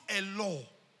not a law.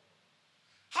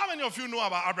 How many of you know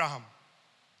about Abraham?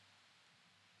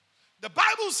 The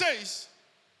Bible says,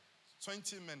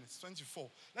 20 minutes, 24.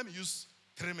 Let me use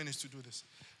 3 minutes to do this.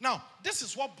 Now, this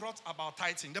is what brought about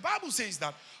tithing. The Bible says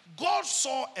that God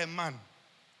saw a man,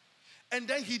 and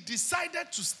then he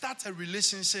decided to start a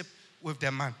relationship with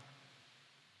the man.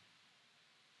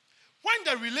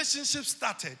 When the relationship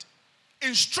started,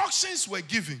 instructions were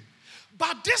given.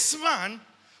 But this man,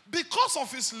 because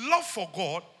of his love for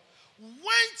God,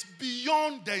 went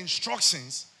beyond the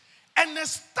instructions and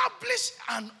established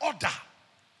an order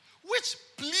which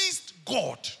pleased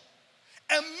God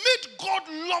and made God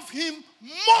love him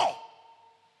more.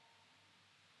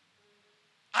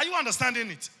 Are you understanding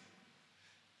it?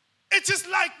 It is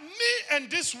like me and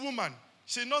this woman.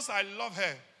 She knows I love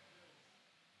her.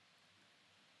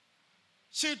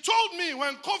 She told me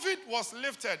when COVID was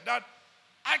lifted that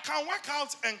I can work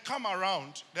out and come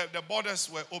around. The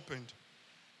borders were opened.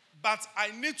 But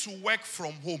I need to work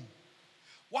from home.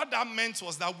 What that meant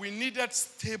was that we needed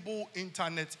stable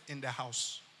internet in the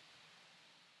house.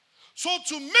 So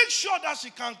to make sure that she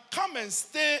can come and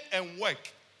stay and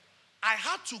work, I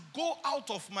had to go out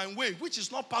of my way, which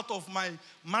is not part of my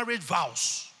marriage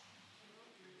vows.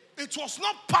 It was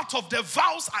not part of the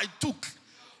vows I took.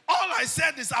 All I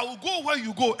said is, I will go where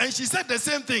you go. And she said the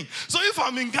same thing. So if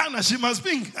I'm in Ghana, she must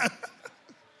be in Ghana.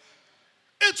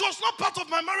 It was not part of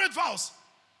my marriage vows.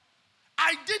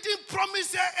 I didn't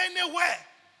promise her anywhere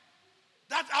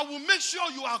that I will make sure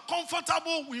you are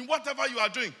comfortable in whatever you are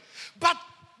doing. But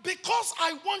because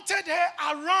I wanted her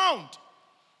around,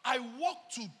 I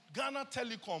walked to Ghana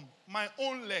Telecom, my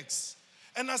own legs.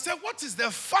 And I said, what is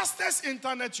the fastest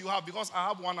internet you have? Because I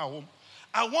have one at home.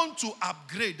 I want to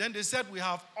upgrade. Then they said, we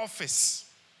have Office.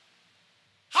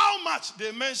 How much?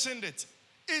 They mentioned it.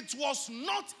 It was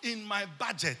not in my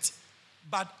budget,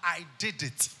 but I did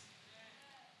it.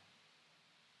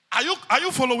 Are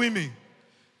you following me?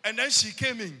 And then she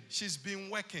came in. She's been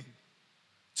working.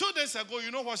 2 days ago,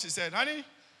 you know what she said? Honey,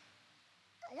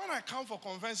 when I come for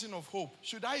Convention of Hope,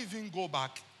 should I even go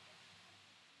back?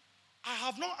 I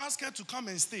have not asked her to come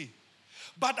and stay.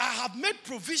 But I have made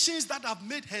provisions that have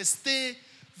made her stay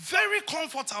very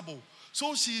comfortable.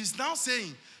 So she is now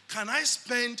saying, can I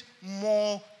spend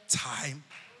more time?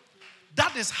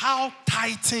 That is how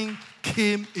tithing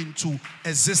came into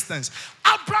existence.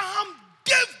 Abraham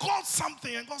gave God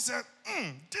something and God said,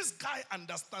 this guy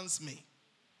understands me.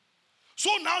 So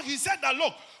now he said that,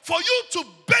 look, for you to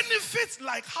benefit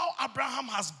like how Abraham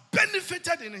has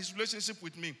benefited in his relationship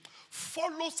with me,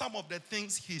 follow some of the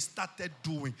things he started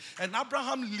doing. And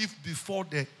Abraham lived before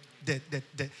the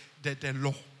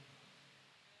law.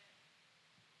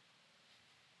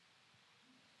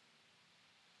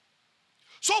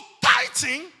 So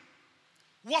tithing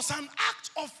was an act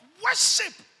of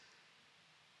worship,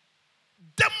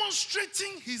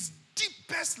 demonstrating his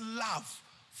deepest love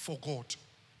for God.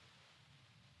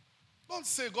 Don't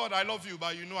say, God, I love you,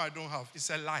 but you know I don't have. It's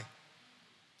a lie.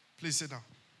 Please sit down.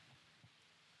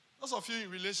 Those of you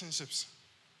in relationships,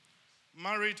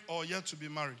 married or yet to be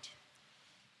married,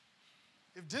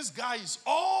 if this guy is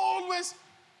always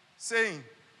saying,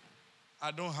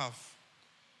 I don't have,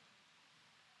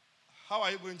 how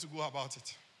are you going to go about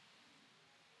it?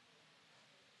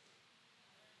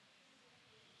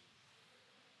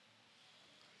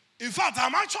 In fact,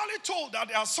 I'm actually told that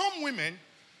there are some women,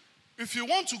 if you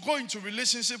want to go into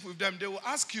relationship with them, they will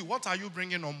ask you, what are you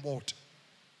bringing on board?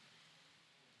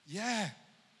 Yeah.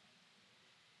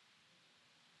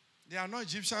 They are not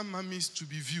Egyptian mummies to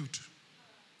be viewed.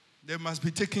 They must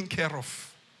be taken care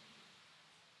of.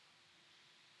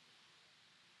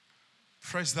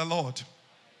 Praise the Lord.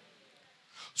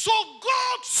 So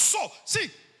God saw. See,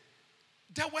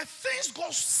 there were things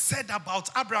God said about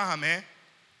Abraham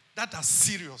that are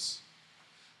serious.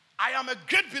 I am a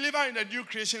great believer in the new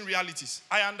creation realities.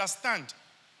 I understand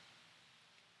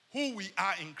who we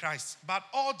are in Christ. But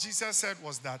all Jesus said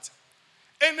was that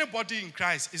anybody in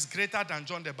Christ is greater than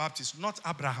John the Baptist, not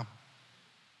Abraham.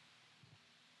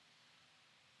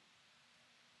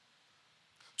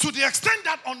 To the extent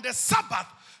that on the Sabbath,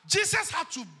 Jesus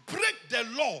had to break the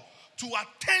law to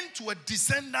attend to a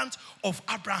descendant of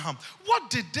Abraham. What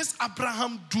did this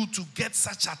Abraham do to get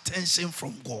such attention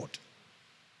from God?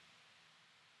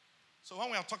 So when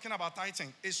we are talking about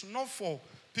tithing, it's not for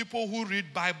people who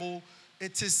read Bible.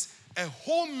 It is a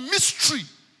whole mystery.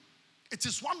 It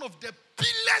is one of the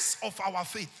pillars of our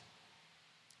faith.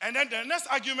 And then the next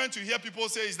argument you hear people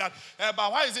say is that,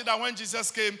 but why is it that when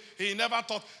Jesus came, he never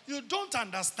taught? You don't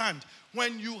understand.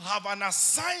 When you have an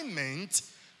assignment,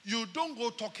 you don't go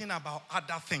talking about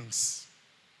other things.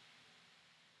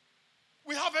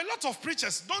 We have a lot of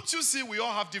preachers. Don't you see we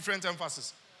all have different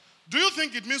emphasis? Do you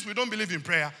think it means we don't believe in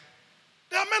prayer?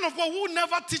 There are men of God who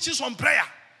never teaches on prayer.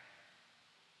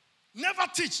 never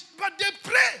teach, but they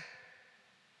pray.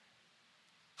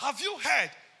 Have you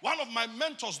heard one of my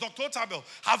mentors, Dr. Otabel,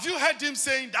 have you heard him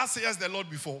saying, that says the Lord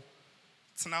before?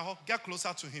 Now get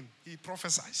closer to him. He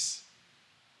prophesies.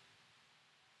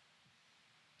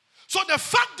 So the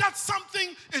fact that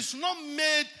something is not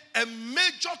made a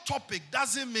major topic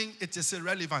doesn't mean it is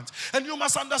irrelevant. And you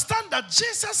must understand that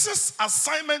Jesus'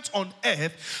 assignment on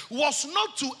earth was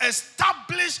not to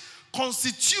establish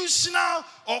constitution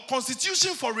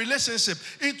for relationship.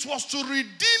 It was to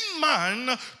redeem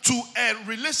man to a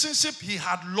relationship he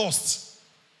had lost.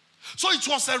 So it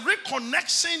was a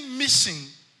reconnection mission.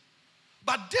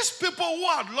 But these people who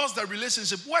had lost their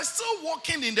relationship were still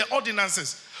walking in the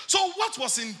ordinances. So what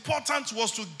was important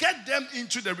was to get them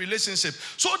into the relationship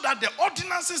so that the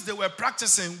ordinances they were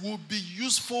practicing would be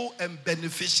useful and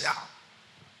beneficial.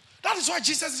 That is why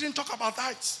Jesus didn't talk about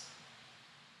that.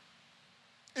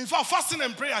 In fact, fasting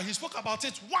and prayer, he spoke about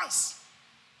it once.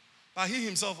 But he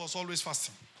himself was always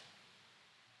fasting.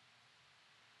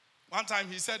 One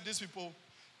time he said, these people,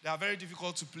 they are very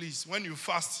difficult to please. When you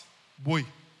fast, boy.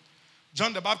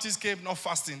 John the Baptist came not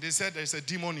fasting. They said there's a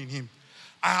demon in him.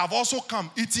 I have also come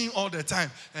eating all the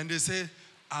time. And they say,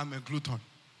 I'm a glutton.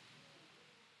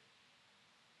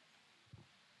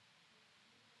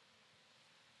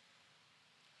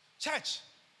 Church,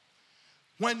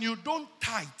 when you don't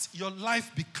tithe, your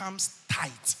life becomes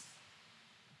tight.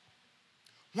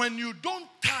 When you don't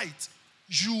tithe,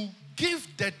 you give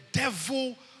the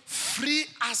devil free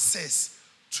access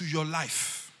to your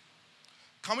life.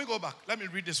 Can we go back? Let me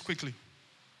read this quickly.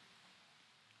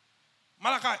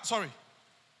 Malachi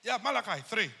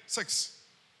 3:6.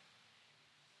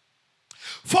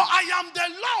 For I am the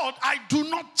Lord, I do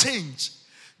not change.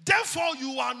 Therefore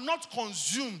you are not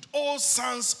consumed, O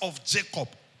sons of Jacob.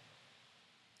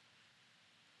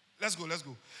 Let's go.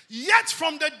 Yet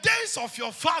from the days of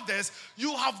your fathers,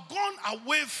 you have gone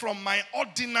away from my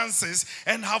ordinances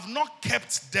and have not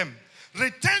kept them.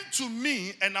 Return to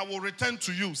me and I will return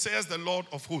to you, says the Lord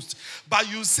of hosts. But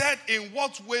you said, in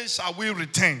what way shall we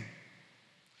return?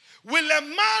 Will a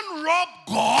man rob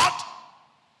God?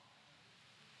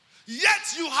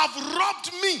 Yet you have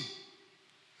robbed me.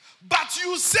 But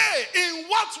you say, in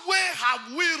what way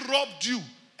have we robbed you?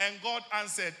 And God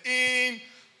answered, in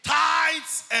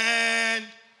tithes and...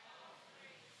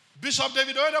 Bishop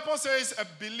David Oyedepo says, a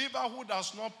believer who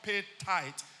does not pay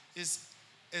tithe is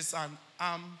an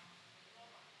armed.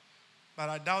 But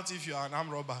I doubt if you are an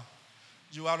armed robber.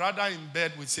 You are rather in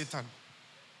bed with Satan.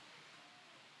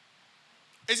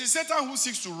 Is it Satan who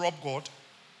seeks to rob God?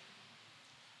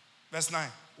 Verse 9.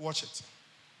 Watch it.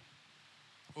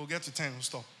 We'll get to 10. We'll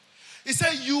stop. He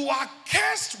said, you are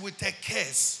cursed with a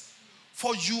curse,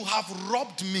 for you have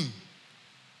robbed me.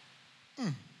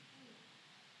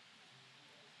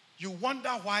 You wonder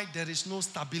why there is no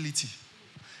stability.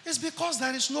 It's because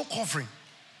there is no covering.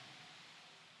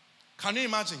 Can you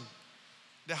imagine?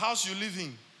 The house you live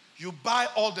in, you buy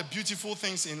all the beautiful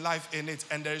things in life in it,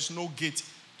 and there is no gate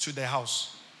to the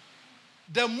house.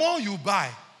 The more you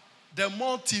buy, the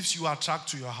more thieves you attract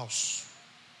to your house.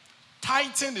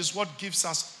 Tithing is what gives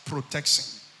us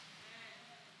protection,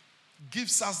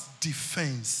 gives us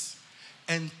defense,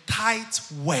 and tithe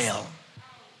well.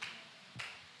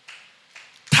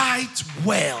 Tithe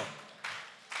well.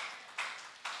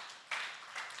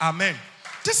 Amen.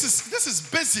 This is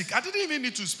basic. I didn't even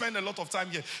need to spend a lot of time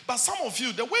here. But some of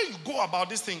you, the way you go about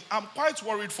this thing, I'm quite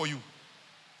worried for you.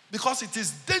 Because it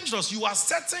is dangerous. You are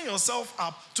setting yourself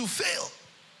up to fail.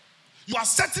 You are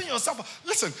setting yourself up.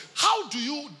 Listen, how do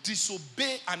you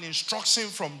disobey an instruction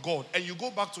from God and you go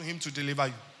back to him to deliver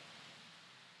you?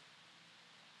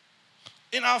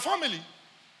 In our family,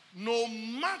 no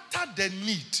matter the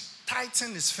need,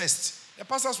 tithing is first. The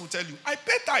pastors will tell you, I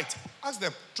pay tithe. Ask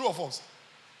them, true or false?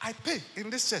 I pay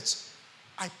in this church.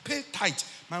 I pay tithe.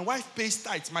 My wife pays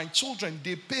tithe. My children,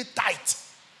 they pay tithe.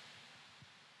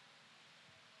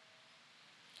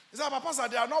 He said, but pastor,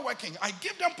 they are not working. I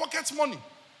give them pocket money.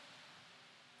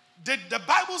 The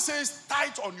Bible says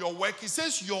tithe on your work. It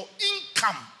says your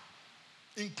income,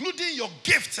 including your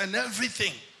gifts and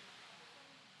everything.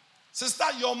 Sister,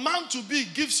 your man to be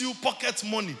gives you pocket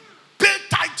money. Pay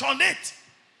tithe on it.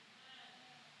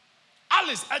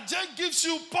 Alice, Ajay gives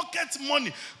you pocket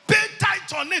money. Pay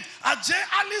tithe on it. Ajay,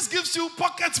 Alice gives you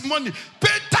pocket money.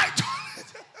 Pay tithe on it.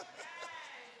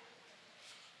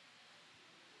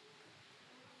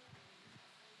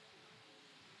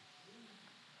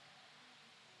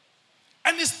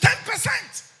 And it's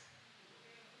 10%.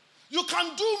 You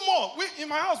can do more. In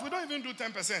my house, we don't even do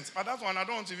 10%. But that one, I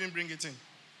don't want to even bring it in.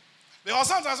 Because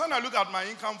sometimes when I look at my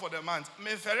income for the month,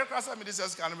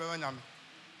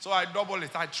 so I double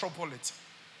it, I triple it.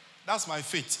 That's my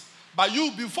faith. But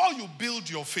you, before you build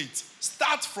your faith,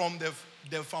 start from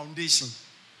the foundation.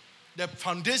 The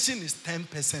foundation is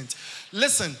 10%.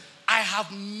 Listen, I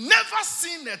have never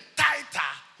seen a tither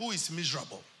who is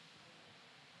miserable.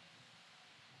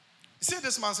 You see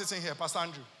this man sitting here, Pastor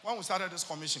Andrew, when we started this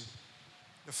commission,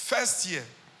 the first year,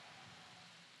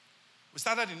 we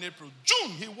started in April.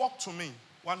 June, he walked to me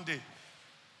one day.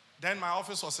 Then my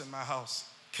office was in my house.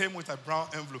 Came with a brown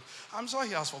envelope. I'm sure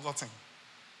he has forgotten.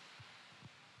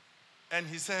 And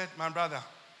he said, my brother,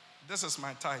 this is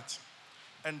my tithe.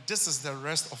 And this is the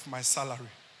rest of my salary.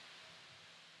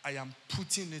 I am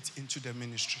putting it into the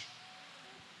ministry.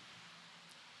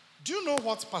 Do you know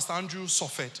what Pastor Andrew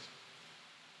suffered?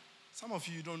 Some of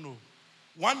you don't know.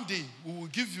 One day, we will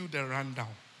give you the rundown.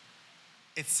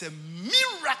 It's a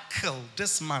miracle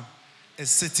this man is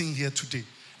sitting here today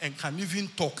and can even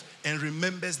talk and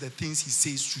remembers the things he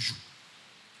says to you.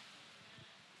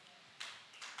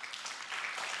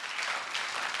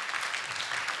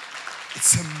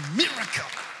 It's a miracle.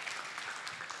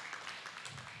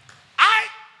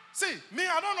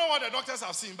 I don't know what the doctors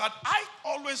have seen, but I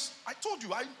told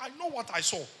you, I know what I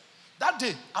saw. That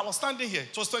day, I was standing here.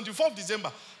 It was 24th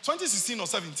December, 2016 or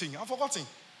 17. I've forgotten.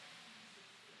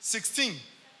 16,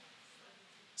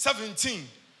 17.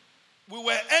 We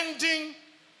were ending.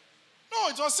 No,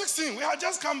 it was 16. We had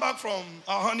just come back from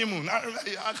our honeymoon. How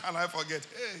can I forget?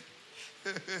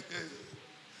 Hey.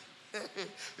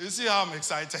 You see how I'm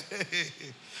excited?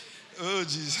 Oh,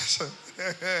 Jesus.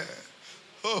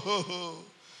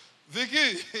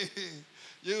 Vicky,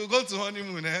 you will go to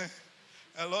honeymoon, eh?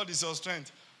 The Lord is your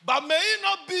strength. But may it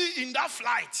not be in that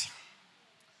flight.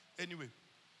 Anyway,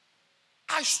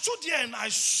 I stood here and I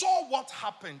saw what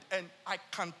happened, and I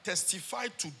can testify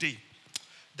today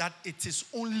that it is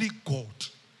only God.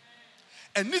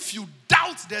 And if you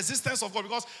doubt the existence of God,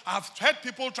 because I've heard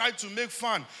people try to make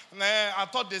fun. I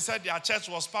thought they said their church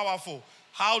was powerful.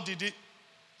 How did it?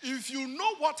 If you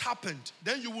know what happened,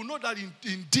 then you will know that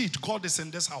indeed God is in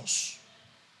this house.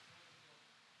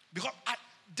 Because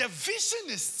the vision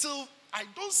is still, I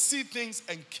don't see things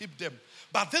and keep them.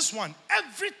 But this one,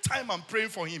 every time I'm praying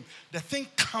for him, the thing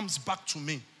comes back to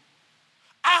me.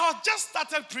 I had just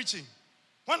started preaching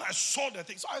when I saw the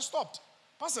thing. So I stopped.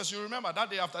 Pastors, you remember that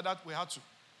day after that we had to.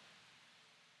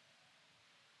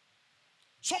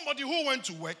 Somebody who went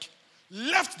to work,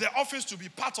 left the office to be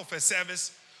part of a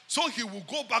service, so he will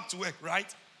go back to work,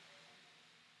 right?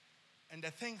 And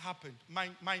the thing happened. My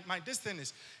this thing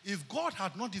is, if God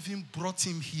had not even brought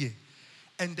him here,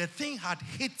 and the thing had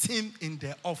hit him in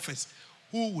the office,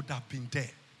 who would have been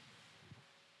there?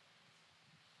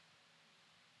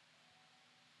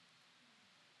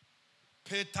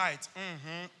 Pay tithe.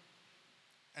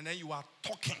 And then you are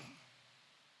talking.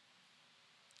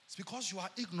 It's because you are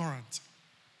ignorant.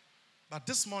 But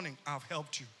this morning, I've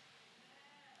helped you.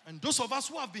 And those of us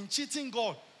who have been cheating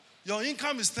God, your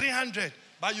income is 300,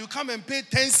 but you come and pay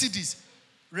 10 cedis.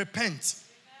 Repent.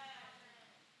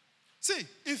 See,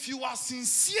 if you are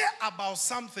sincere about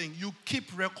something, you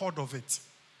keep record of it.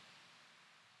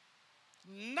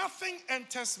 Nothing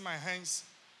enters my hands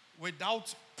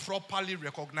without properly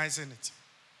recognizing it.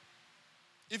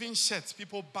 Even shirts,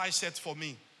 people buy shirts for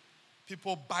me.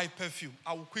 People buy perfume.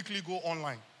 I will quickly go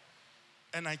online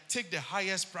and I take the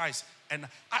highest price. And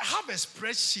I have a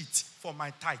spreadsheet for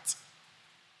my tithe.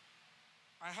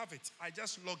 I have it. I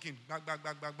just log in.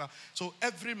 Back. So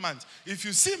every month, if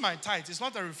you see my tithe, it's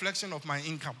not a reflection of my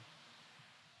income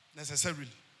necessarily.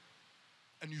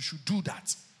 And you should do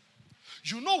that.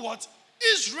 You know what?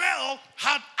 Israel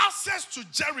had access to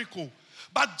Jericho.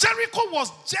 But Jericho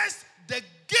was just the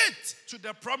gate to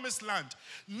the promised land.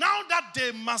 Now that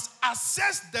they must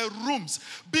access the rooms,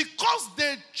 because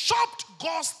they chopped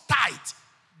God's tithe,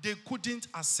 they couldn't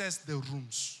access the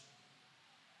rooms.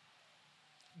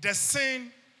 The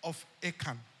sin of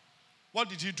Achan. What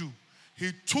did he do?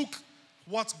 He took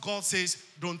what God says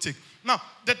don't take. Now,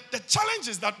 the challenge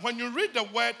is that when you read the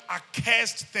word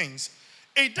accursed things,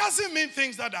 it doesn't mean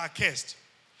things that are cursed.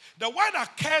 The word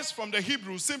accursed from the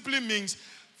Hebrew simply means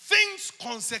things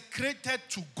consecrated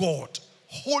to God,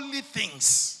 holy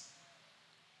things.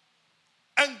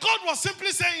 And God was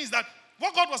simply saying is that,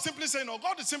 what God was simply saying, or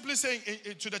God is simply saying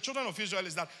to the children of Israel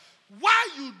is that, why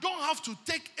you don't have to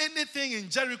take anything in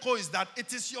Jericho is that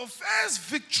it is your first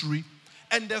victory,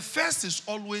 and the first is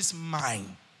always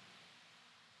mine.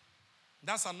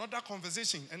 That's another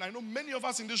conversation, and I know many of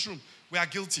us in this room, we are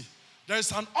guilty. There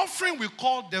is an offering we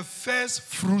call the first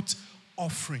fruit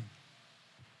offering.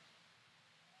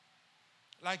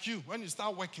 Like you, when you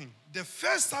start working, the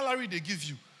first salary they give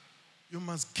you, you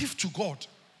must give to God.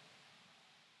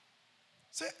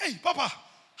 Say, hey, Papa,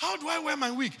 How do I wear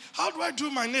my wig? How do I do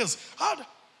my nails?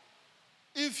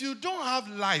 If you don't have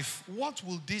life, what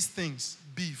will these things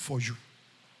be for you?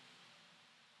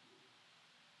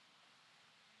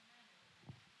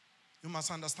 You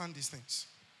must understand these things.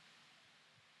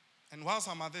 And whilst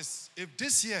I'm at this, if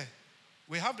this year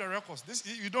we have the records,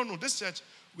 you don't know, this church,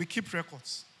 we keep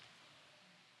records.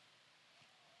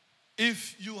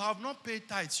 If you have not paid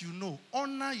tithes, you know,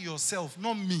 honor yourself,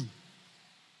 not me.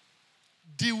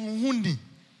 Diwuhuni.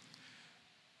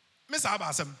 Mr.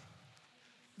 Abasem.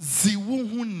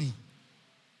 Ziwuhuni.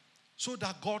 So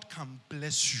that God can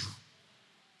bless you.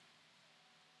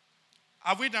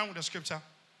 Are we done with the scripture?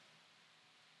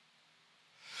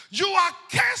 You are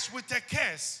cursed with a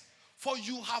curse, for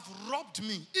you have robbed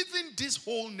me, even this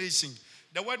whole nation.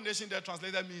 The word nation there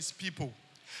translated means people.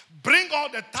 Bring all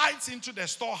the tithes into the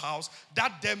storehouse,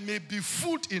 that there may be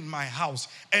food in my house,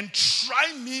 and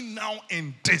try me now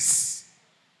in this.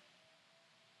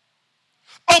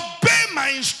 Obey my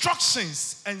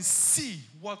instructions and see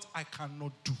what I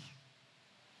cannot do.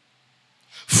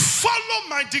 Follow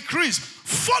my decrees.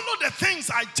 Follow the things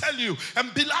I tell you.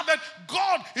 And beloved,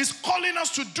 God is calling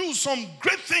us to do some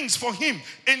great things for him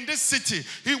in this city.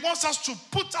 He wants us to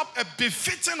put up a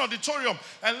befitting auditorium.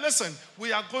 And listen,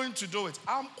 we are going to do it.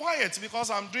 I'm quiet because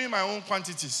I'm doing my own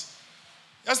quantities.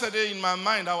 Yesterday in my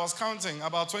mind, I was counting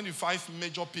about 25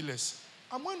 major pillars.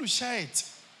 I'm going to share it.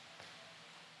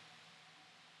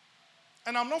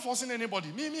 And I'm not forcing anybody.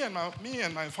 Me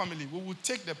and my family, we will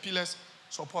take the pillars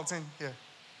supporting here.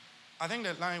 I think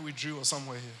the line we drew was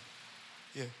somewhere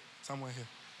here. Yeah, somewhere here.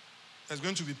 There's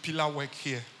going to be pillar work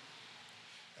here.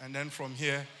 And then from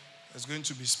here, there's going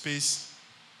to be space.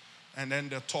 And then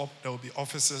the top, there will be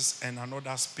offices and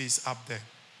another space up there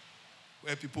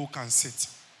where people can sit.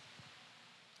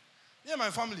 Me and my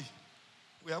family,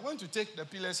 we are going to take the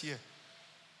pillars here.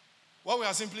 What we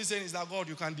are simply saying is that, God,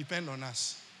 you can depend on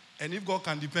us. And if God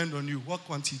can depend on you, what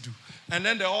can't he do? And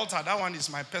then the altar, that one is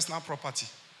my personal property.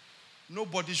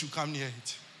 Nobody should come near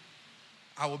it.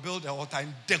 I will build the altar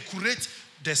and decorate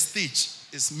the stage.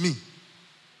 It's me.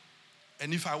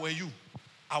 And if I were you,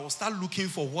 I will start looking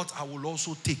for what I will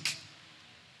also take.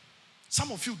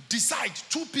 Some of you decide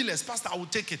 2 pillars, Pastor, I will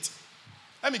take it.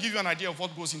 Let me give you an idea of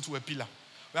what goes into a pillar.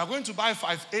 We are going to buy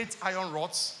 8 iron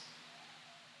rods,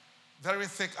 very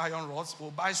thick iron rods.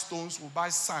 We'll buy stones, we'll buy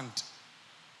sand.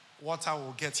 Water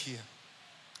will get here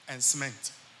and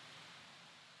cement.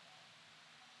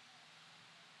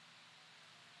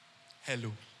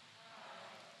 Hello.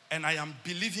 And I am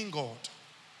believing God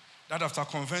that after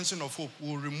Convention of Hope,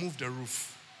 we'll remove the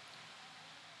roof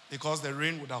because the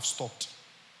rain would have stopped.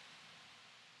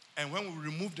 And when we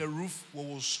remove the roof,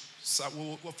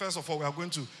 first of all, we are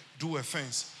going to do a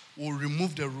fence. We'll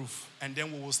remove the roof and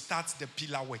then we will start the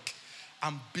pillar work.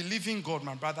 I'm believing God,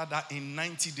 my brother, that in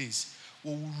 90 days,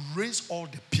 we will raise all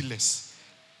the pillars,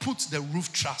 put the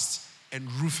roof truss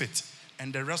and roof it.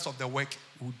 And the rest of the work,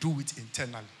 we'll do it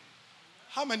internally.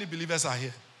 How many believers are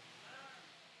here?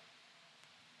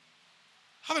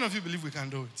 How many of you believe we can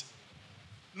do it?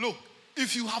 Look,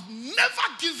 if you have never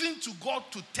given to God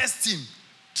to test him,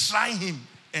 try him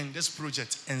in this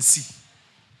project and see.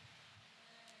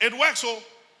 It works, oh.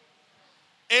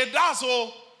 It does,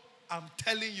 oh. I'm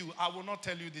telling you, I will not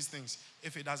tell you these things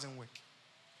if it doesn't work.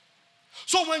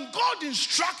 So when God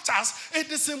instructs us, it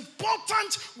is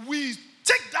important we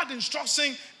take that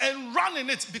instruction and run in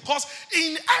it, because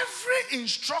in every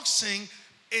instruction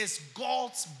is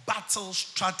God's battle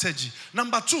strategy.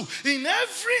 Number 2, in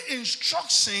every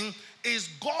instruction is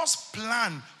God's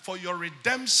plan for your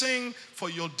redemption, for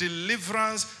your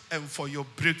deliverance, and for your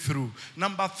breakthrough.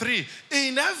 Number 3,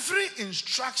 in every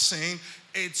instruction,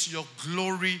 it's your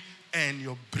glory and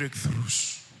your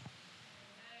breakthroughs.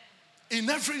 In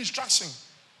every instruction.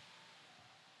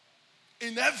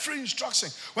 In every instruction.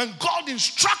 When God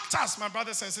instructs us, my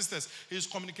brothers and sisters, he is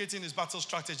communicating his battle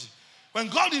strategy. When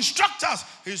God instructs us,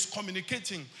 he is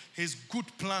communicating his good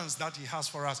plans that he has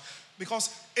for us.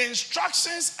 Because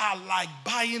instructions are like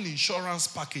buying insurance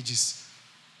packages.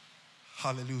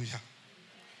 Hallelujah.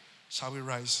 Shall we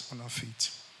rise on our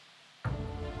feet?